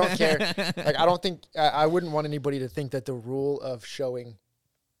 I don't care. I don't think I wouldn't want anybody to think that the rule of showing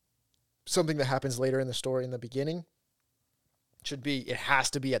something that happens later in the story in the beginning should be it has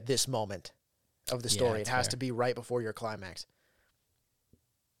to be at this moment of the story. It has to be right before your climax.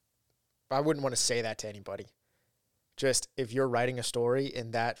 I wouldn't want to say that to anybody. Just if you're writing a story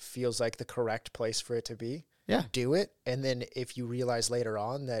and that feels like the correct place for it to be. Yeah. Do it. And then if you realize later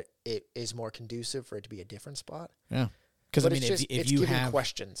on that it is more conducive for it to be a different spot. Yeah. Because if you have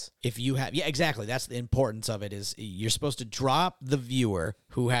questions. Yeah, exactly. That's the importance of it is you're supposed to drop the viewer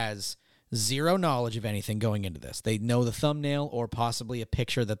who has zero knowledge of anything going into this. They know the thumbnail or possibly a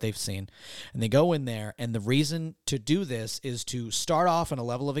picture that they've seen. And they go in there, and the reason to do this is to start off on a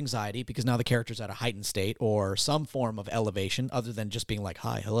level of anxiety because now the character's at a heightened state or some form of elevation other than just being like,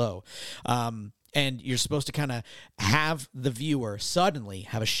 hi, hello. And you're supposed to kind of have the viewer suddenly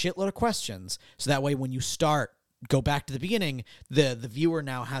have a shitload of questions. So that way when you go back to the beginning, the viewer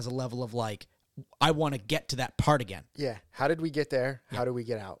now has a level of I want to get to that part again. Yeah. How did we get there? Yeah. How do we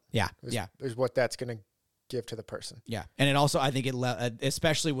get out? Yeah. Is what that's going to give to the person. Yeah. And it also, I think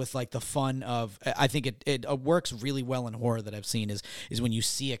especially with the fun of, I think it works really well in horror that I've seen is when you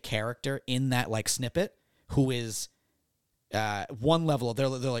see a character in that snippet who is, one level they're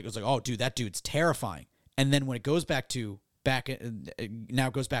like it's like, oh dude, that dude's terrifying, and then when it goes back to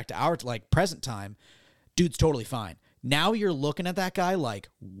our present time, dude's totally fine. Now you're looking at that guy like,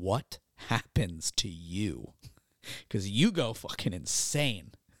 what happens to you? Because you go fucking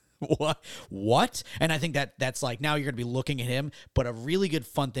insane. What? And I think that's now you're gonna be looking at him. But a really good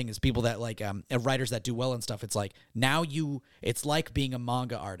fun thing is people that writers that do well and stuff. It's it's like being a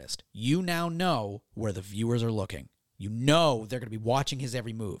manga artist. You now know where the viewers are looking. You know they're going to be watching his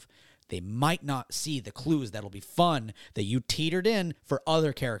every move. they might not see the clues that'll be fun that you teetered in for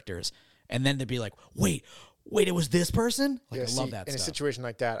other characters. And then they'd be like, wait, it was this person? Like, I love that in stuff. a situation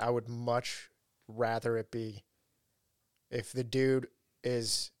like that, I would much rather it be if the dude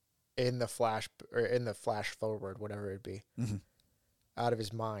is in the flash forward, whatever it be, out of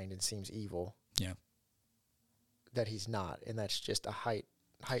his mind and seems evil. Yeah. That he's not, and that's just a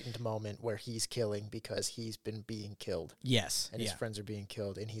heightened moment where he's killing because he's been being killed. Yes. And his friends are being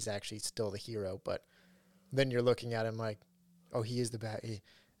killed, and he's actually still the hero. But then you're looking at him like, oh, he is the bad.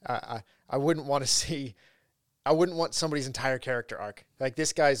 I wouldn't want to see. I wouldn't want somebody's entire character arc. Like,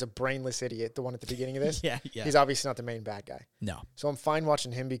 this guy's a brainless idiot, the one at the beginning of this. Yeah. He's obviously not the main bad guy. No. So I'm fine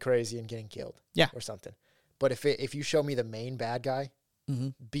watching him be crazy and getting killed. Yeah. Or something. But if you show me the main bad guy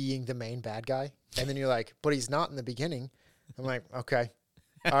being the main bad guy, and then you're like, but he's not in the beginning, I'm like, okay.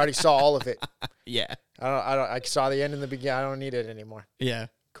 I already saw all of it. Yeah. I saw the end in the beginning. I don't need it anymore. Yeah.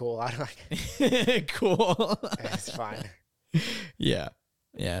 Cool. Cool. It's fine. Yeah.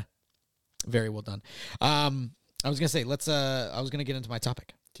 Yeah. Very well done. I was gonna say, I was gonna get into my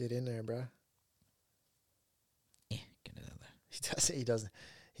topic. Get in there, bro. Get it in there. He doesn't.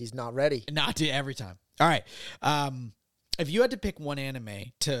 He's not ready. Not to every time. All right. If you had to pick one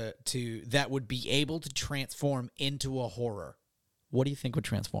anime to that would be able to transform into a horror, what do you think would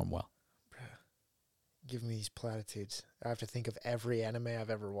transform well? Give me these platitudes. I have to think of every anime I've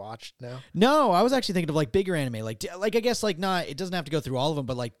ever watched now. No, I was actually thinking of like bigger anime, like I guess like not. It doesn't have to go through all of them,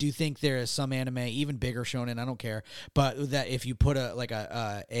 but like, do you think there is some anime, even bigger shonen? I don't care, but that if you put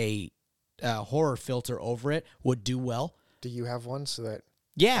a horror filter over it, would do well. Do you have one so that?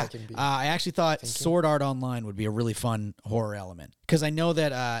 Yeah, I actually thought thinking. Sword Art Online would be a really fun horror element because I know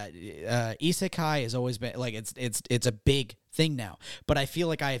that isekai has always been like it's a big thing now, but I feel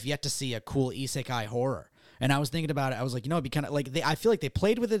like I have yet to see a cool isekai horror. And I was thinking about it. I was like, it'd be kind of like I feel like they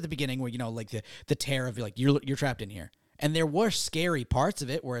played with it at the beginning, where like the terror of like you're trapped in here, and there were scary parts of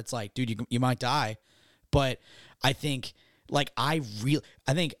it where it's like, dude, you might die, but I think. Like, I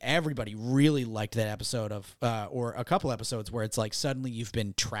think everybody really liked that episode of, or a couple episodes where it's like suddenly you've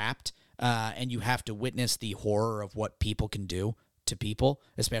been trapped and you have to witness the horror of what people can do to people,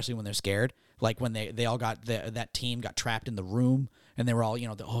 especially when they're scared. Like when they all got, that team got trapped in the room and they were all,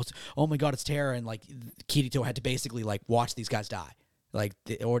 oh my God, it's terror. And like Kirito had to basically like watch these guys die. Like,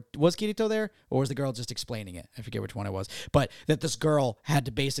 or was Kirito there, or was the girl just explaining it? I forget which one it was. But that this girl had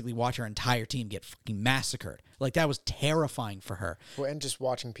to basically watch her entire team get fucking massacred. Like, that was terrifying for her. Well, and just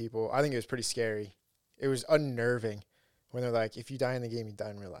watching people, I think it was pretty scary. It was unnerving when they're like, if you die in the game, you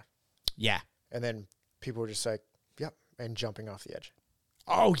die in real life. Yeah. And then people were just like, yep, and jumping off the edge.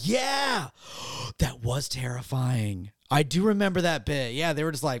 Oh, yeah. That was terrifying. I do remember that bit. Yeah, they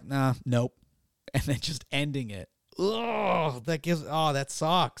were just like, nah, nope. And then just ending it. Oh, that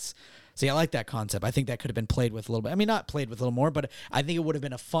sucks. See, I like that concept. I think that could have been played with a little bit. I mean, not played with a little more, but I think it would have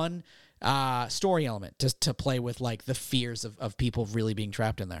been a fun story element to play with, like the fears of people really being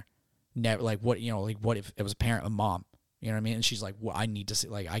trapped in there. Never, like what if it was a mom, you know what I mean? And she's like, well, I need to see,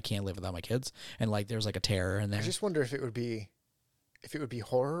 like, I can't live without my kids. And like, there's like a terror in there. I just wonder if it would be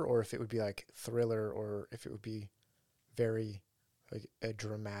horror, or if it would be like thriller, or if it would be very like a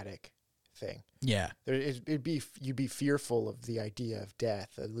dramatic thing. Yeah. You'd be fearful of the idea of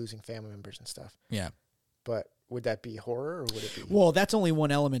death, of losing family members and stuff. Yeah. But would that be horror, or would it be? Well, that's only one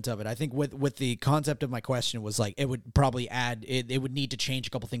element of it. I think with the concept of my question was like, it would probably add, it would need to change a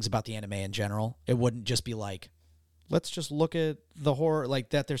couple things about the anime in general. It wouldn't just be like, let's just look at the horror,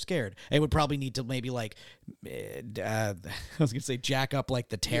 like that they're scared. It would probably need to maybe like, I was gonna say jack up like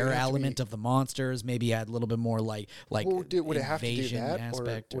the terror element of the monsters. Maybe add a little bit more like well, would it have to do that,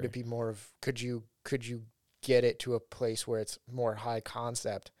 aspect, or would it be more of could you get it to a place where it's more high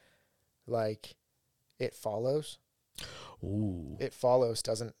concept, like It Follows? Ooh, It Follows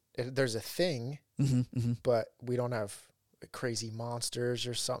doesn't. There's a thing, but we don't have crazy monsters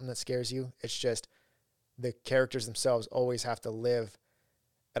or something that scares you. It's just the characters themselves always have to live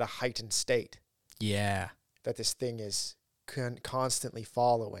at a heightened state. Yeah. That this thing is constantly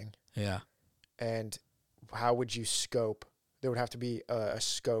following. Yeah. And how would you scope? There would have to be a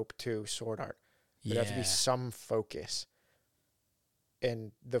scope to Sword Art. There'd have to be some focus.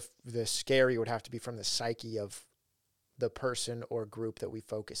 And the scary would have to be from the psyche of the person or group that we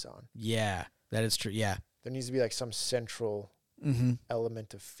focus on. Yeah, that is true. Yeah. There needs to be like some central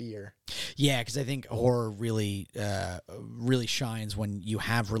element of fear. Yeah, because I think horror really shines when you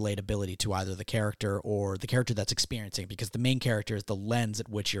have relatability to either the character or the character that's experiencing, because the main character is the lens at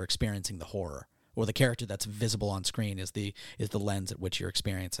which you're experiencing the horror, or the character that's visible on screen is the lens at which you're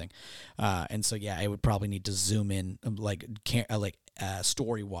experiencing. And so yeah, I would probably need to zoom in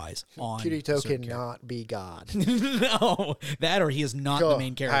story wise on Kirito cannot be God. No, that or he is not the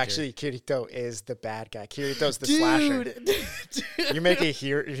main character. Actually, Kirito is the bad guy. Kirito's the slasher. You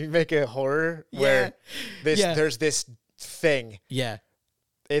make a horror where there's this thing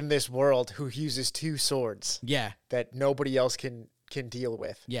in this world who uses 2 swords that nobody else can deal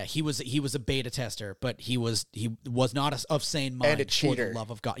with. Yeah, he was a beta tester, but he was not of sane mind and a cheater. For the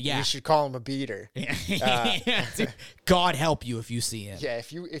love of God. Yeah, you should call him a beater. God help you if you see him. Yeah,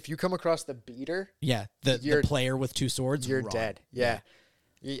 if you come across the beater, the player with 2 swords, you're run. Dead. Yeah.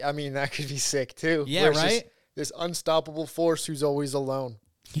 I mean that could be sick too. Yeah, right. This unstoppable force who's always alone.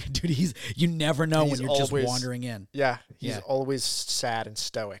 Dude, you never know when you're always, just wandering in. Yeah, he's always sad and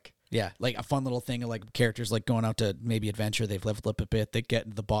stoic. Yeah, like a fun little thing of like characters like going out to maybe adventure. They've leveled up a bit. They get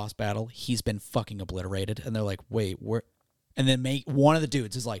into the boss battle. He's been fucking obliterated, and they're like, "Wait, where?" And then one of the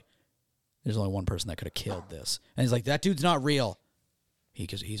dudes is like, "There's only one person that could have killed this," and he's like, "That dude's not real."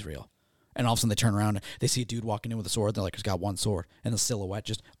 He's real. And all of a sudden they turn around and they see a dude walking in with a sword. They're like, he's got 1 sword, and the silhouette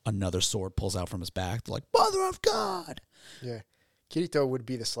just another sword pulls out from his back. They're like, "Mother of God!" Yeah. Kirito would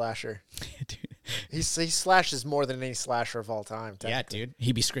be the slasher. Dude. He slashes more than any slasher of all time. Yeah, dude.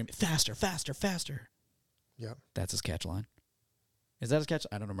 He'd be screaming, "Faster, faster, faster." Yep. That's his catch line. Is that his catch?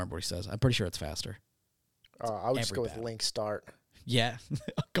 I don't remember what he says. I'm pretty sure it's faster. I would just go with Link Start. Yeah.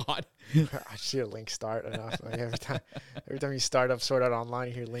 God. I just hear Link Start enough. Like every time you start up Sword Art Online,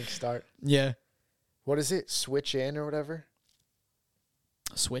 you hear Link Start. Yeah. What is it? Switch in or whatever?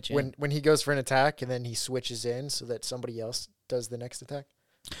 Switch in? When he goes for an attack and then he switches in so that somebody else does the next attack.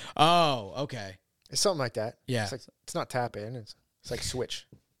 Oh, okay. It's something like that. Yeah. It's not tap in. It's like switch.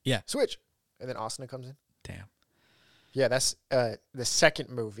 Yeah. Switch. And then Asuna comes in. Damn. Yeah, that's the second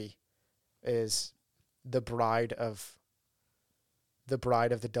movie is the bride of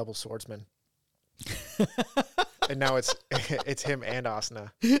the double swordsman. And now it's him and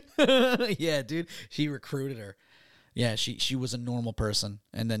Asuna. Yeah, dude. She recruited her. Yeah, she was a normal person,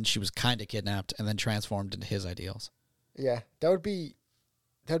 and then she was kind of kidnapped and then transformed into his ideals. Yeah, that'd be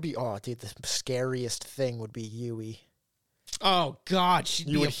oh, dude, the scariest thing would be Yui. Oh God, she'd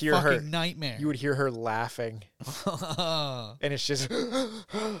be a fucking nightmare. You would hear her laughing, and it's just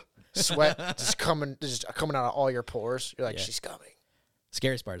sweat just coming out of all your pores. You're like, she's coming.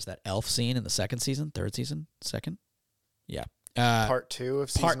 Scariest part is that elf scene in the third season, second. Yeah. Part 2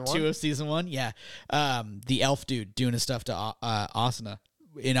 of season 1? Part 2 of season 1, yeah. The elf dude doing his stuff to Asuna.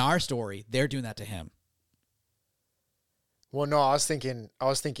 In our story, they're doing that to him. Well, no, I was thinking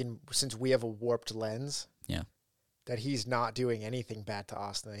since we have a warped lens, that he's not doing anything bad to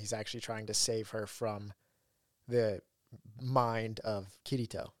Asuna. He's actually trying to save her from the mind of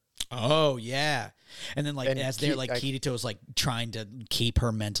Kirito. Oh yeah, and then Kirito's like trying to keep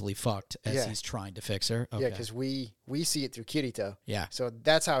her mentally fucked as he's trying to fix her. Okay. Yeah, because we see it through Kirito. Yeah, so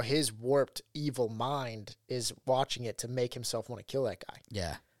that's how his warped evil mind is watching it to make himself want to kill that guy.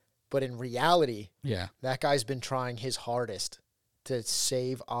 Yeah, but in reality, that guy's been trying his hardest to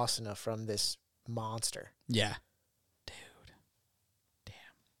save Asuna from this monster. Yeah, dude,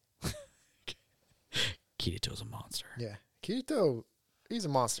 damn, Kirito's a monster. Yeah, Kirito. He's a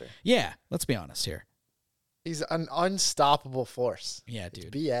monster. Yeah, let's be honest here. He's an unstoppable force. Yeah,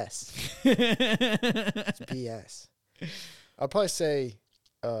 dude. It's BS. It's BS. I'd probably say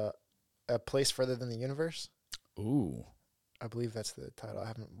A Place Further Than the Universe. Ooh. I believe that's the title. I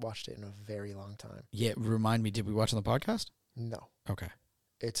haven't watched it in a very long time. Yeah, remind me, did we watch it on the podcast? No. Okay.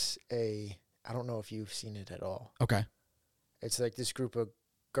 It's I don't know if you've seen it at all. Okay. It's like this group of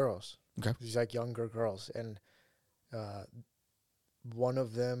girls. Okay. These like younger girls. And one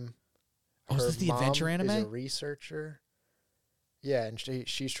of them, is this the adventure anime? Is a researcher. Yeah, and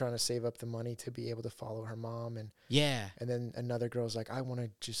she's trying to save up the money to be able to follow her mom, and then another girl's like, I want to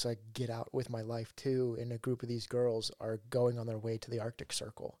just like get out with my life too. And a group of these girls are going on their way to the Arctic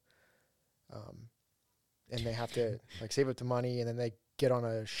Circle, and they have to like save up the money, and then they get on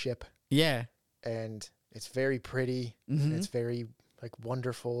a ship. Yeah, and it's very pretty, and it's very like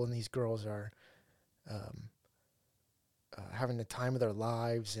wonderful, and these girls are having the time of their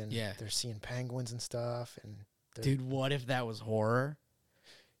lives, and they're seeing penguins and stuff. And dude, what if that was horror?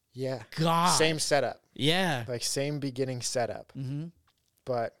 Yeah, God, same setup. Yeah, like same beginning setup.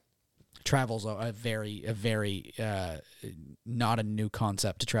 But travel's a very not a new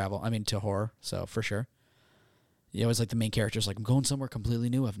concept to travel. I mean, to horror. So for sure, you always like the main character's like, I'm going somewhere completely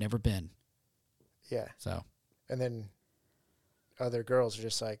new I've never been. Yeah. So, and then other girls are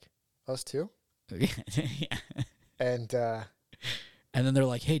just like, us too. Yeah. And And then they're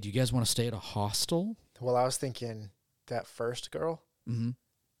like, hey, do you guys want to stay at a hostel? Well, I was thinking that first girl, Mm-hmm.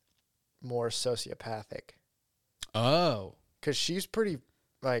 more sociopathic. Oh. Because she's pretty,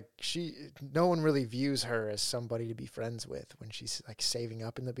 like, no one really views her as somebody to be friends with when she's, like, saving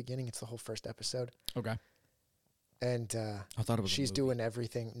up in the beginning. It's the whole first episode. Okay. And I thought it was she's a movie. doing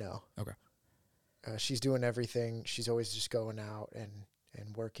everything. No. Okay. She's doing everything. She's always just going out and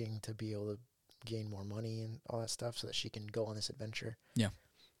working to be able to gain more money and all that stuff so that she can go on this adventure. Yeah.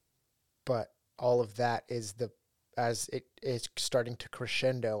 But all of that is as it is starting to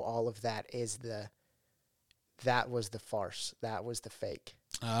crescendo, all of that is that was the farce. That was the fake.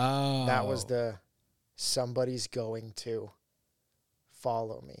 Oh. That was somebody's going to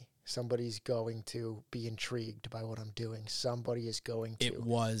follow me. Somebody's going to be intrigued by what I'm doing. Somebody is going to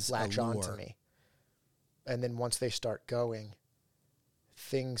latch on to me. And then once they start going,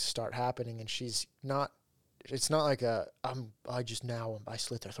 things start happening, and it's not like I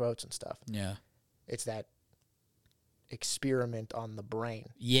slit their throats and stuff. Yeah. It's that experiment on the brain.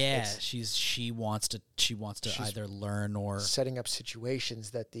 Yeah, she wants to either learn or setting up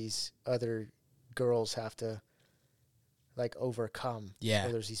situations that these other girls have to like overcome. Yeah.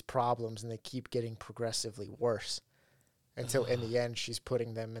 So there's these problems, and they keep getting progressively worse until in the end she's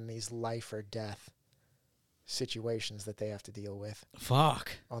putting them in these life or death situations that they have to deal with.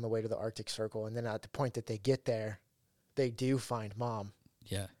 Fuck. On the way to the Arctic Circle. And then at the point that they get there, they do find mom.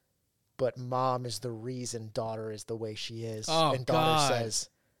 Yeah. But mom is the reason daughter is the way she is. Oh, and daughter God. says,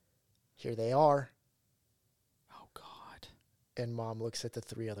 here they are. Oh, God. And mom looks at the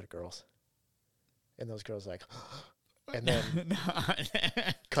three other girls. And those girls like, and then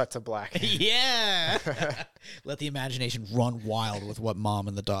cut to black. Yeah. Let the imagination run wild with what mom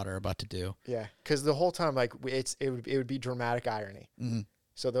and the daughter are about to do. Yeah, because the whole time, like, it would be dramatic irony. Mm-hmm.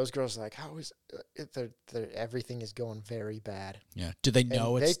 So those girls are like, how is everything is going very bad. Yeah. Do they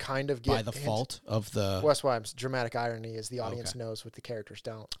know and it's they kind of get by the fault of the... Well, that's why dramatic irony is the audience knows what the characters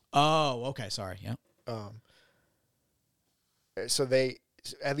don't. Oh, okay. Sorry. Yeah. So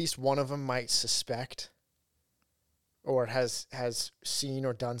at least one of them might suspect or has seen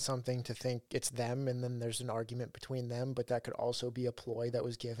or done something to think it's them, and then there's an argument between them, but that could also be a ploy that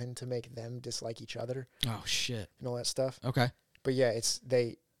was given to make them dislike each other. Oh, shit. And all that stuff. Okay. But yeah, it's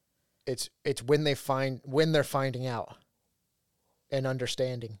when they're finding out and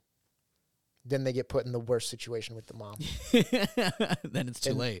understanding, then they get put in the worst situation with the mom. Then it's too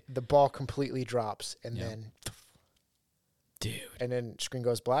And late. The ball completely drops, and Yeah. then Dude. and then screen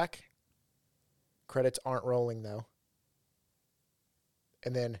goes black. Credits aren't rolling though.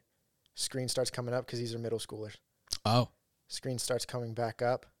 And then screen starts coming up because these are middle schoolers. Oh. Screen starts coming back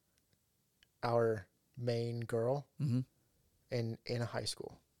up. Our main girl Mm-hmm. in a high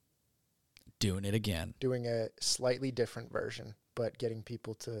school. Doing it again. Doing a slightly different version, but getting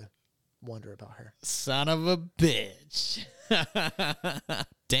people to wonder about her. Son of a bitch.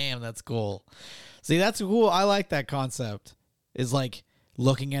 Damn, that's cool. See, that's cool. I like that concept. Is like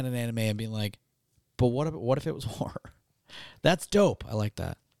looking at an anime and being like, but what if it was horror? That's dope. I like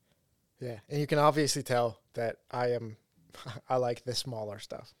that. Yeah, and you can obviously tell that I like the smaller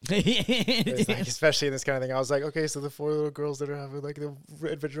stuff. It's like, especially in this kind of thing. I was like, okay, so the four little girls that are having like the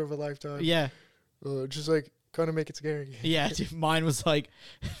adventure of a lifetime. Yeah. Just like kind of make it scary. Yeah, dude, mine was like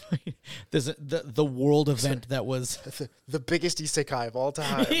there's the world event that was the biggest isekai of all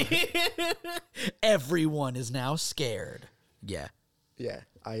time. everyone is now scared. Yeah. Yeah,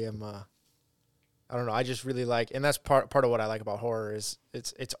 I am. I don't know. I just really like, and that's part of what I like about horror is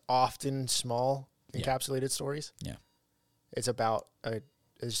it's often small, encapsulated stories. Yeah. It's about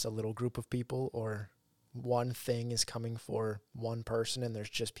just a little group of people, or one thing is coming for one person, and there's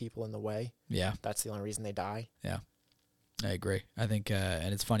just people in the way. Yeah. That's the only reason they die. Yeah. I agree. I think,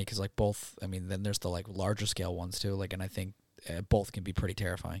 and it's funny because like both, I mean, then there's the like larger scale ones too. Like, and I think both can be pretty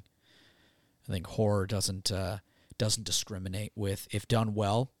terrifying. I think horror doesn't discriminate with, if done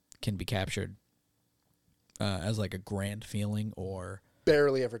well, can be captured as like a grand feeling or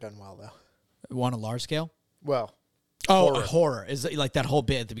Barely ever done well though. on a large scale. Well, Oh, horror is like that whole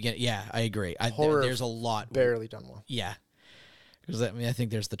bit at the beginning. Yeah, I agree. Horror there's a lot. barely done well. Yeah, because I mean, I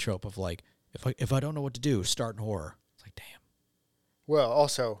think there's the trope of like, if I don't know what to do, start in horror. It's like, damn. Well,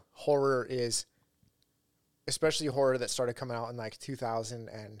 also horror is, especially horror that started coming out in like 2000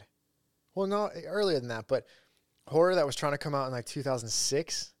 and, well, no, earlier than that, but horror that was trying to come out in like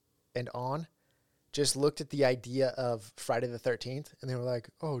 2006 and on, just looked at the idea of Friday the 13th and they were like,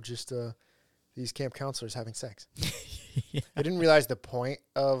 oh, just these camp counselors having sex. Yeah. I didn't realize the point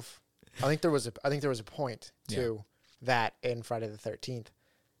of. I think there was a point to that in Friday the 13th,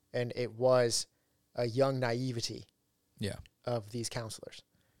 and it was a young naivety. Yeah. of these counselors.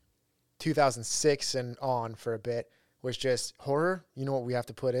 2006 and on for a bit was just horror. You know what we have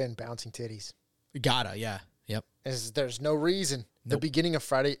to put in? Bouncing titties. Gotta, yeah. Yep. There's no reason. The beginning of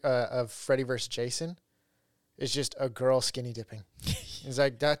Freddy versus Jason is just a girl skinny dipping. It's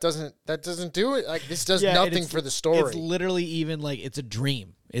like that doesn't do it. Like this does nothing for the story. It's literally even like it's a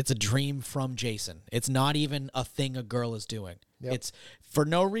dream. It's a dream from Jason. It's not even a thing a girl is doing. Yep. It's for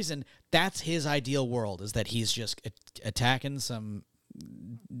no reason. That's his ideal world, is that he's just attacking some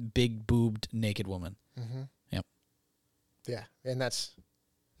big boobed naked woman. Mm-hmm. Yep. Yeah, and that's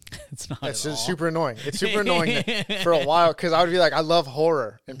just super annoying. It's super annoying for a while because I would be like, I love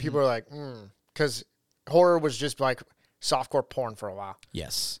horror, and people are like, because horror was just like softcore porn for a while.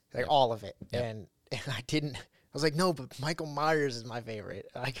 Yes, like all of it, and I didn't. I was like, no, but Michael Myers is my favorite.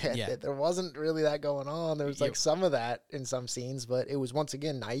 I get it. There wasn't really that going on. There was like some of that in some scenes, but it was once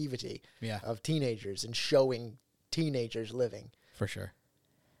again naivety of teenagers and showing teenagers living. For sure.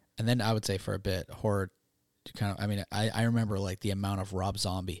 And then I would say for a bit, horror kind of, I mean, I remember like the amount of Rob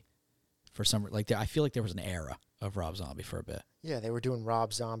Zombie for some, like I feel like there was an era of Rob Zombie for a bit. Yeah, they were doing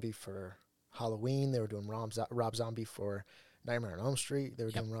Rob Zombie for Halloween. They were doing Rob Zombie for Nightmare on Elm Street. They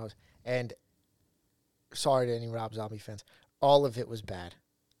were doing Rob, and sorry to any Rob Zombie fans, all of it was bad.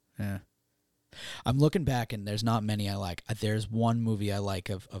 Yeah. I'm looking back and there's not many I like. There's one movie I like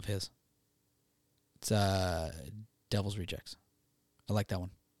of his. It's Devil's Rejects. I like that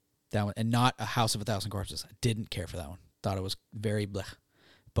one. That one. And not A House of a Thousand Corpses. I didn't care for that one. Thought it was very blech.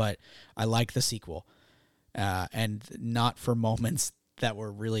 But I like the sequel. And not for moments that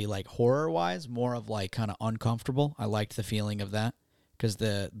were really like horror-wise, more of like kind of uncomfortable. I liked the feeling of that. Because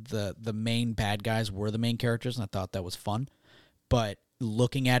the main bad guys were the main characters, and I thought that was fun. But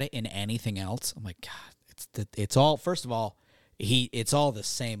looking at it in anything else, I'm like, God, it's all. First of all, it's all the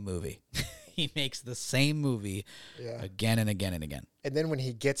same movie. He makes the same movie again and again and again. And then when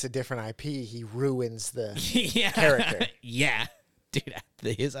he gets a different IP, he ruins the character. Yeah, dude,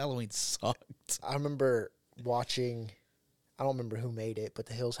 his Halloween sucked. I remember watching. I don't remember who made it, but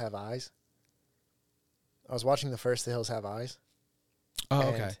The Hills Have Eyes. I was watching the first The Hills Have Eyes. Oh,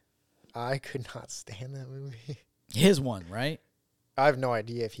 okay. I could not stand that movie. His one, right? I have no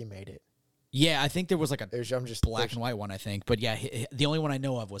idea if he made it. Yeah, I think there was like a black and white one, I think. But yeah, the only one I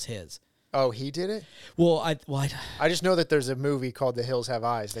know of was his. Oh, he did it? Well, I just know that there's a movie called The Hills Have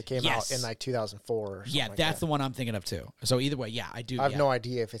Eyes that came out in like 2004 or something. Yeah, that's the one I'm thinking of too. So either way, yeah, I do. I have no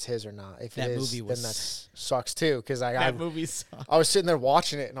idea if it's his or not. If that it is, movie was, then that sucks too. Because that movie sucks. I was sitting there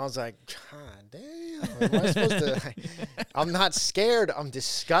watching it and I was like, God damn, am I supposed to? I'm not scared. I'm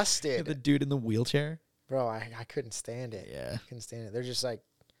disgusted. The dude in the wheelchair, bro. I couldn't stand it. Yeah, I couldn't stand it. They're just like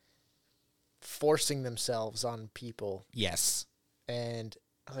forcing themselves on people. Yes, and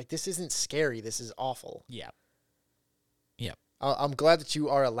I was like, this isn't scary. This is awful. Yeah. Yep. I'm glad that you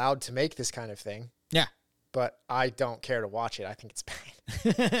are allowed to make this kind of thing. Yeah. But I don't care to watch it. I think it's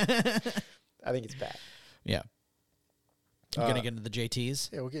bad. I think it's bad. Yeah. We're going to get into the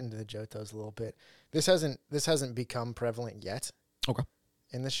JTs? Yeah, we'll get into the Jotos a little bit. This hasn't become prevalent yet. Okay.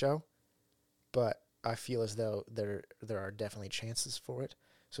 In the show. But I feel as though there are definitely chances for it.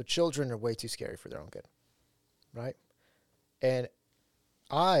 So children are way too scary for their own good. Right? And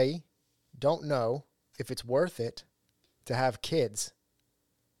I don't know if it's worth it to have kids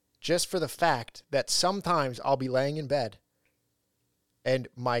just for the fact that sometimes I'll be laying in bed and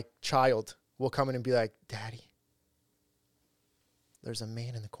my child will come in and be like, Daddy, there's a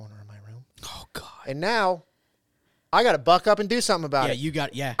man in the corner of my room. Oh, God. And now I got to buck up and do something about it.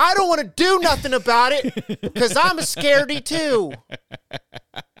 Yeah. I don't want to do nothing about it because I'm a scaredy too.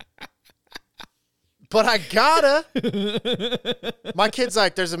 But I gotta. My kid's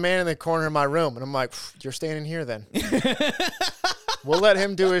like, there's a man in the corner of my room. And I'm like, you're staying in here then. We'll let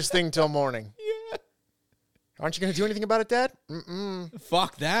him do his thing till morning. Yeah. Aren't you going to do anything about it, Dad?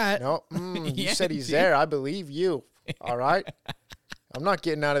 Fuck that. No. You said he's there. I believe you. All right? I'm not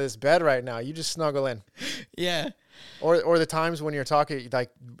getting out of this bed right now. You just snuggle in. Yeah. Or the times when you're talking,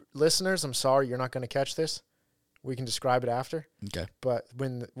 like, listeners, I'm sorry, you're not going to catch this. We can describe it after. Okay. But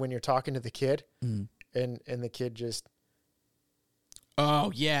when you're talking to the kid, and the kid just...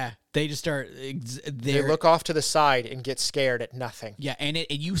 Oh, yeah. They just start... They look off to the side and get scared at nothing. Yeah, and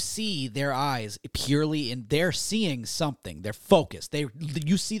you see their eyes purely... And they're seeing something. They're focused.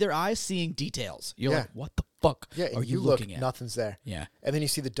 You see their eyes seeing details. You're like, what the fuck are you looking at? Nothing's there. Yeah. And then you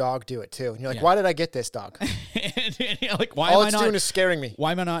see the dog do it, too. And you're like, why did I get this dog? And you're like, why All am it's I not, doing is scaring me.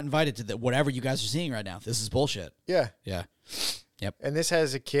 Why am I not invited to whatever you guys are seeing right now? This is bullshit. Yeah. Yeah. Yep. And this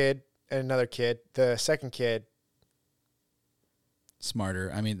has a kid and another kid. The second kid...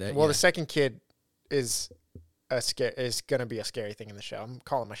 Smarter. I mean... the second kid is gonna be a scary thing in the show. I'm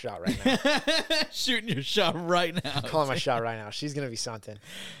calling my shot right now. Shooting your shot right now. Calling my shot right now. She's gonna be something.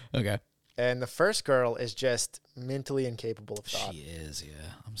 Okay. And the first girl is just mentally incapable of thought. She is, yeah.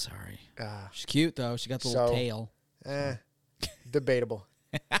 I'm sorry. She's cute, though. She got the little tail. Debatable.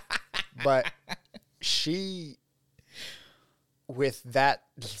 But she, with that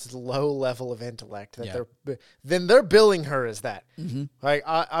low level of intellect, they're billing her as that. Mm-hmm. Like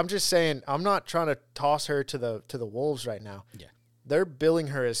I'm just saying, I'm not trying to toss her to the wolves right now. Yeah. They're billing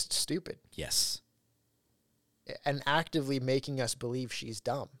her as stupid. Yes. And actively making us believe she's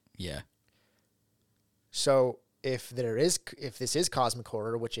dumb. Yeah. So if this is cosmic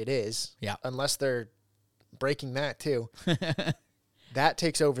horror, which it is, unless they're breaking that too, that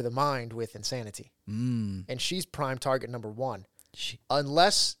takes over the mind with insanity. And she's prime target number one.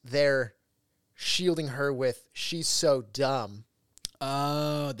 Unless they're shielding her with she's so dumb.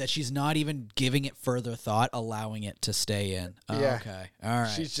 That she's not even giving it further thought, allowing it to stay in. Yeah. Okay. All right.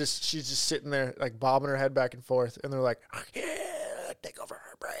 She's just sitting there like bobbing her head back and forth, and they're like, yeah, take over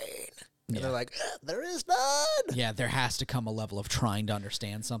her brain. And they're like, there is none. Yeah, there has to come a level of trying to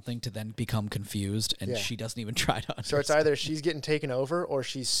understand something to then become confused, and she doesn't even try to understand. So it's either she's getting taken over, or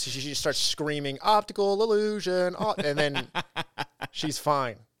she just starts screaming, optical illusion, and then she's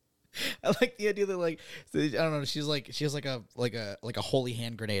fine. I like the idea that, like, I don't know, she has like a holy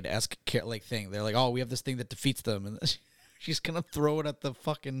hand grenade-esque like thing. They're like, oh, we have this thing that defeats them, and she's gonna throw it at the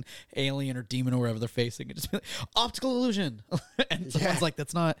fucking alien or demon or wherever they're facing, and just be like, optical illusion. And someone's like,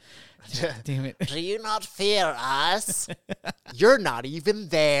 that's not. Damn it! Do you not fear us? You're not even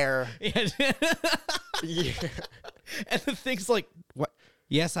there. Yeah. And the thing's like, what?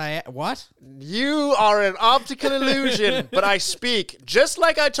 Yes, what? You are an optical illusion, but I speak just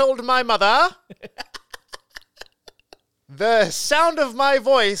like I told my mother. The sound of my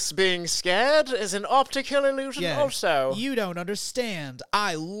voice being scared is an optical illusion also. You don't understand.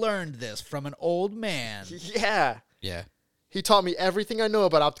 I learned this from an old man. Yeah. Yeah. He taught me everything I know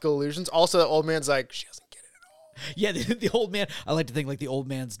about optical illusions. Also, the old man's like, she doesn't get it at all. Yeah, the old man, I like to think like the old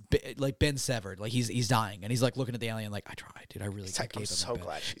man's like been severed. Like he's dying, and he's like looking at the alien like, I tried, dude. I really like, I'm so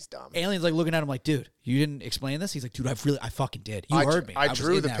glad she's dumb. Alien's like looking at him like, dude, you didn't explain this? He's like, dude, I fucking did. You heard me. I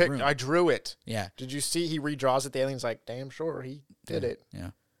drew the picture. I drew it. Yeah. Did you see he redraws it? The alien's like, damn sure he did it. Yeah.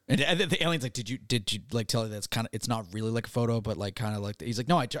 And the alien's like, did you like tell her that it's not really like a photo, but like kind of like he's like,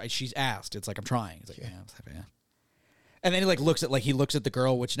 no, she's asked. It's like I'm trying. He's like, yeah. And then he looks at the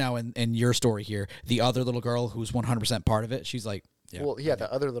girl, which now in your story here, the other little girl who's 100% part of it. She's like, yeah. Well, yeah,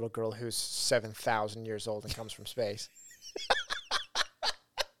 the other little girl who's 7,000 years old and comes from space.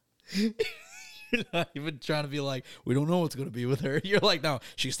 You're not even trying to be like, we don't know what's going to be with her. You're like, no,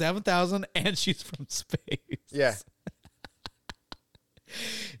 she's 7,000 and she's from space. Yeah.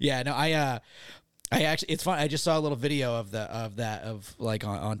 Yeah. No, I actually, it's fun. I just saw a little video of like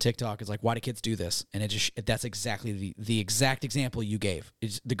on TikTok. It's like, why do kids do this? And that's exactly the exact example you gave.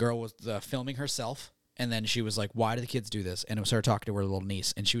 The girl was filming herself, and then she was like, why do the kids do this? And it was her talking to her little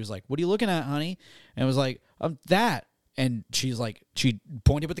niece, and she was like, what are you looking at, honey? And it was like, that. And she's like, she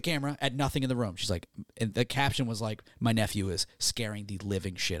pointed with the camera at nothing in the room. She's like, and the caption was like, my nephew is scaring the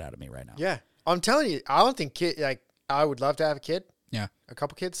living shit out of me right now. Yeah. I'm telling you, I don't think I would love to have a kid. Yeah. A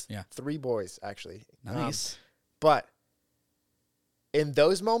couple kids? Yeah. 3 boys, actually. Nice. But in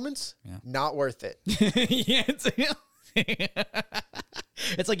those moments, not worth it. Yeah.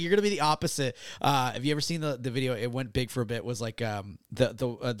 It's like you're gonna be the opposite. Have you ever seen the video? It went big for a bit. Was like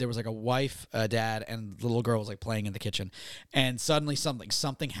there was like a wife, dad, and the little girl was like playing in the kitchen, and suddenly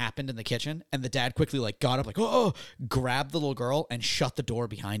something happened in the kitchen, and the dad quickly like got up like grabbed the little girl and shut the door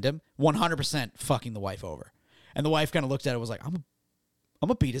behind him. 100% fucking the wife over, and the wife kind of looked at it and was like, I'm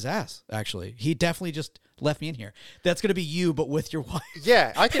gonna beat his ass. Actually, he definitely just left me in here. That's gonna be you, but with your wife.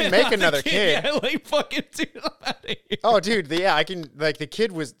 Yeah, I can make another kid. Yeah, like fucking dude, I'm out of here. Oh, dude, I can. Like the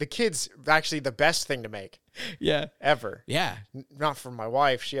kid's actually the best thing to make. Yeah, ever. Yeah, not for my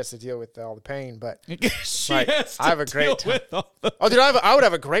wife. She has to deal with all the pain, but I have a great time. Oh, dude, I would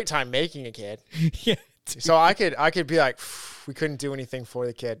have a great time making a kid. Yeah. Dude. So I could be like, we couldn't do anything for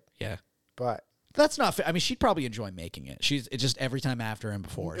the kid. Yeah, but. That's not fair. I mean, she'd probably enjoy making it. It's just every time after and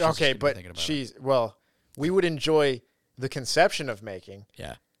before. Okay, but we would enjoy the conception of making.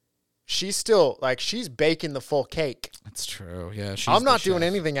 Yeah. She's still, she's baking the full cake. That's true. Yeah. I'm not doing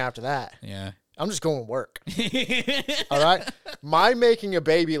anything after that. Yeah. I'm just going to work. All right? My making a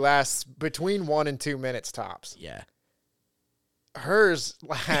baby lasts between 1 and 2 minutes tops. Yeah. Hers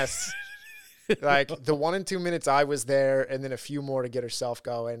lasts... the 1 and 2 minutes I was there, and then a few more to get herself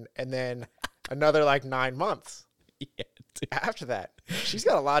going, and then another 9 months. Yeah, after that. She's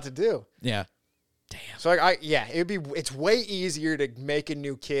got a lot to do. Yeah. Damn. So like it's way easier to make a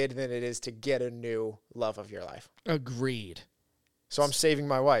new kid than it is to get a new love of your life. Agreed. So I'm saving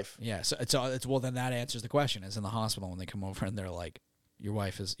my wife. Yeah, so it's well, then that answers the question. Is in the hospital when they come over and they're like, your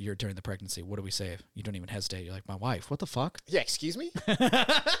wife is, you're during the pregnancy. What do we save? You don't even hesitate. You're like, my wife. What the fuck? Yeah, excuse me?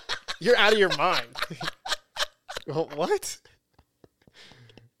 You're out of your mind. What?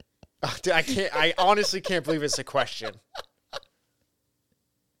 Oh, dude, I honestly can't believe it's a question.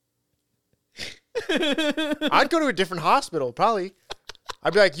 I'd go to a different hospital, probably.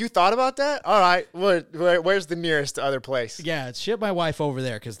 I'd be like, you thought about that? All right. Where's the nearest other place? Yeah, ship my wife over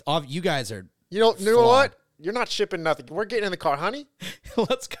there because you guys are. You know what? You're not shipping nothing. We're getting in the car, honey.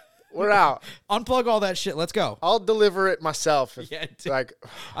 Let's go. We're out. Unplug all that shit. Let's go. I'll deliver it myself. Yeah, dude. Like,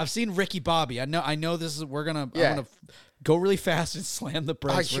 I've seen Ricky Bobby. I know this is. I'm gonna go really fast and slam the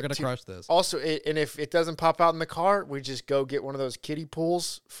brakes. We're gonna crush this. Also, and if it doesn't pop out in the car, we just go get one of those kiddie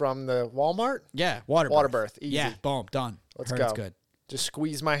pools from the Walmart. Yeah, water birth. Easy. Yeah, boom, done. Let's go. It's good. Just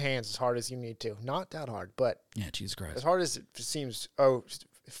squeeze my hands as hard as you need to. Not that hard, but Yeah, Jesus Christ. as hard as it seems. Oh,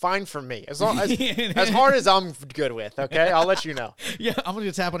 fine for me. As hard as I'm good with. Okay, I'll let you know. Yeah, I'm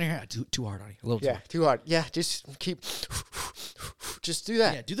gonna tap on your hand. Too hard on you. A little. Yeah, too hard. Yeah, just keep. Just do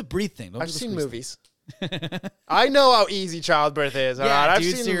that. Yeah, do the breathe thing. Don't I've do the seen squeeze movies. I know how easy childbirth is. All Yeah, right, I've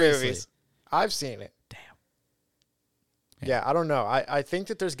dude, seen seriously. the movies. I've seen it. Damn. Yeah, I don't know. I think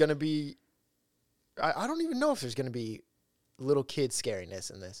that there's gonna be. I don't even know if there's gonna be little kid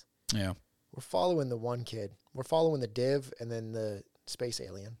scariness in this. Yeah. We're following the one kid. We're following the div and then the space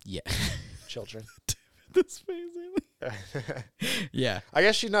alien Yeah. children. The space alien. Yeah. I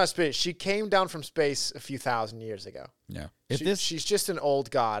guess she's not space. She came down from space a few thousand years ago. Yeah. She's just an old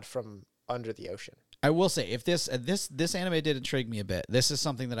god from under the ocean. I will say, if this anime did intrigue me a bit, this is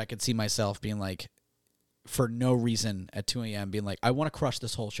something that I could see myself being like, for no reason at 2 a.m. being like, I want to crush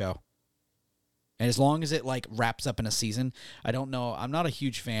this whole show. And as long as it like wraps up in a season, I don't know. I'm not a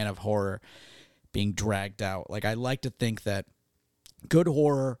huge fan of horror being dragged out. Like, I like to think that good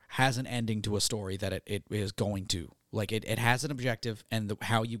horror has an ending to a story that it is going to. Like, it has an objective, and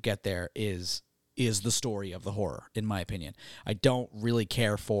how you get there is the story of the horror, in my opinion. I don't really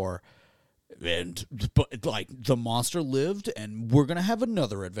care for, but like, the monster lived and we're gonna have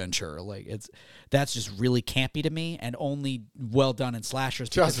another adventure. Like, that's just really campy to me, and only well done in slashers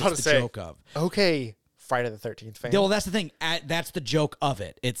because it's the joke of. Okay, Friday the 13th fan. Well, that's the thing. That's the joke of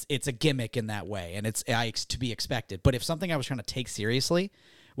it. It's a gimmick in that way, and it's to be expected. But if something I was trying to take seriously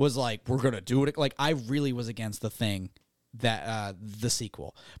was like, we're gonna do it, like, I really was against the thing that the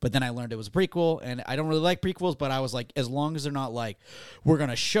sequel. But then I learned it was a prequel, and I don't really like prequels, but I was like, as long as they're not like, we're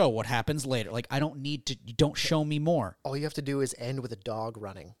gonna show what happens later. Like, I don't need to. You don't show me more. All you have to do is end with a dog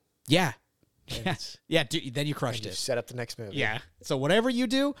running. Yeah. Yeah. Then you crushed you it. set up the next movie. Yeah. So whatever you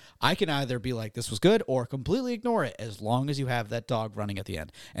do, I can either be like, this was good, or completely ignore it, as long as you have that dog running at the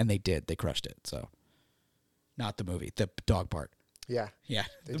end. And they did. They crushed it. So, not the movie, the dog part. Yeah. Yeah.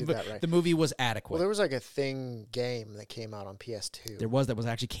 They did that right. The movie was adequate. Well, there was like a Thing game that came out on PS2. That was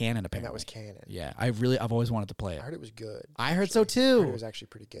actually canon, apparently. And that was canon. Yeah. I've always wanted to play I it. heard it was good. I heard so I too. heard it was actually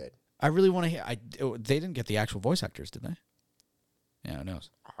pretty good. I really want to hear. They didn't get the actual voice actors, did they? Yeah, who knows?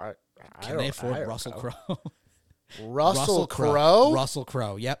 Can they afford Russell Crowe? Russell Crowe? Russell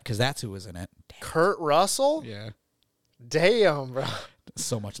Crowe, yep, because that's who was in it. Damn. Kurt Russell? Yeah. Damn, bro.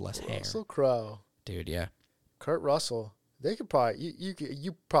 So much less hair. Russell Crowe. Dude, yeah. Kurt Russell. They could probably,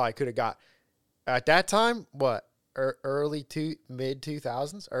 you probably could have got, at that time, what, mid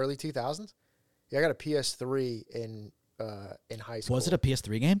 2000s, early 2000s? Yeah, I got a PS3 in high school. Was it a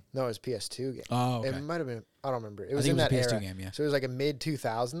PS3 game? No, it was a PS2 game. Oh, okay. It might have been, I don't remember. It I was think in it that was a PS2 era. game, yeah. So it was like a mid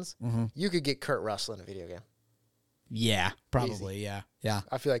 2000s. Mm-hmm. You could get Kurt Russell in a video game. Yeah, probably, yeah. Yeah.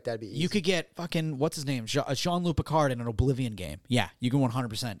 I feel like that'd be easy. You could get fucking, what's his name? Jean-Luc Picard in an Oblivion game. Yeah, you can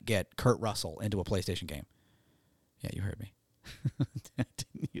 100% get Kurt Russell into a PlayStation game. Yeah, you heard me. I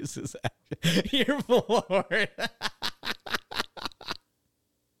didn't use this action. You're bored.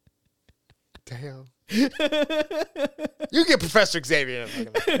 Damn. You get Professor Xavier.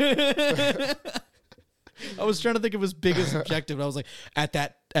 I was trying to think of his biggest objective. And I was like, at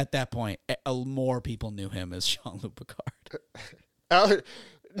that point, more people knew him as Jean-Luc Picard.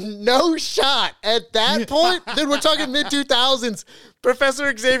 No shot. At that point, dude, we're talking mid 2000s.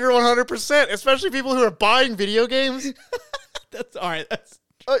 Professor Xavier 100%, especially people who are buying video games. That's all right.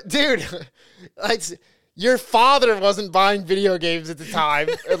 Dude, like, your father wasn't buying video games at the time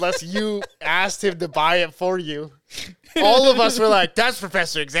unless you asked him to buy it for you. All of us were like, that's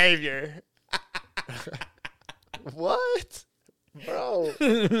Professor Xavier. What? Bro.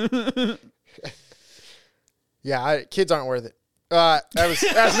 Yeah, kids aren't worth it. That was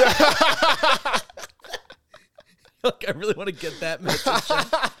Like, I really want to get that message.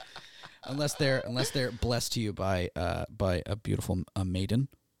 unless they're blessed to you by a beautiful maiden.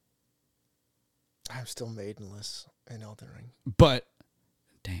 I'm still maidenless in Elden Ring. But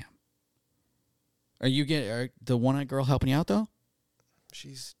damn, are the one-eyed girl helping you out though?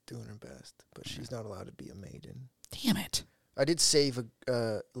 She's doing her best, but she's not allowed to be a maiden. Damn it! I did save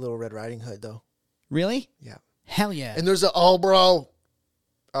a Little Red Riding Hood though. Really? Yeah. Hell yeah! And there's bro.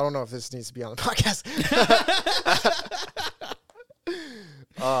 I don't know if this needs to be on the podcast.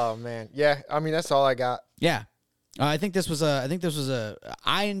 Oh man, yeah. I mean, that's all I got. Yeah, I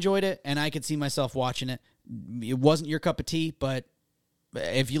enjoyed it, and I could see myself watching it. It wasn't your cup of tea, but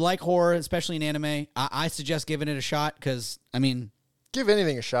if you like horror, especially in anime, I suggest giving it a shot. Because I mean, give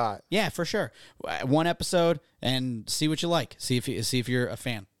anything a shot. Yeah, for sure. One episode and see what you like. See if you're a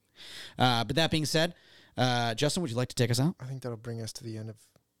fan. But that being said, Justin, would you like to take us out? I think that'll bring us to the end of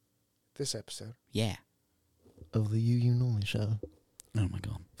this episode. Yeah. Of the You Know Me show. Oh my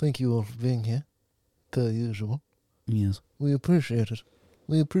God. Thank you all for being here, per usual. Yes. We appreciate it.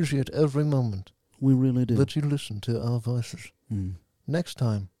 We appreciate every moment. We really do. That you listen to our voices. Next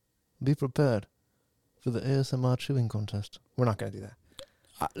time, be prepared for the ASMR chewing contest. We're not going to do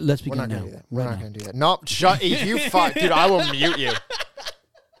that. Let's begin now. We're not now. going to do that. We're not going to do that. No, shut. If you fuck, dude, I will mute you.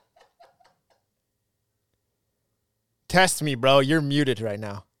 Test me, bro. You're muted right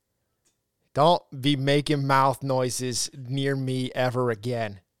now. Don't be making mouth noises near me ever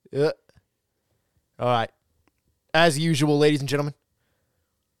again. All right. As usual, ladies and gentlemen,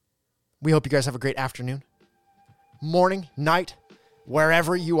 we hope you guys have a great afternoon, morning, night,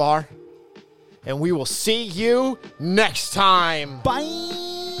 wherever you are. And we will see you next time. Bye.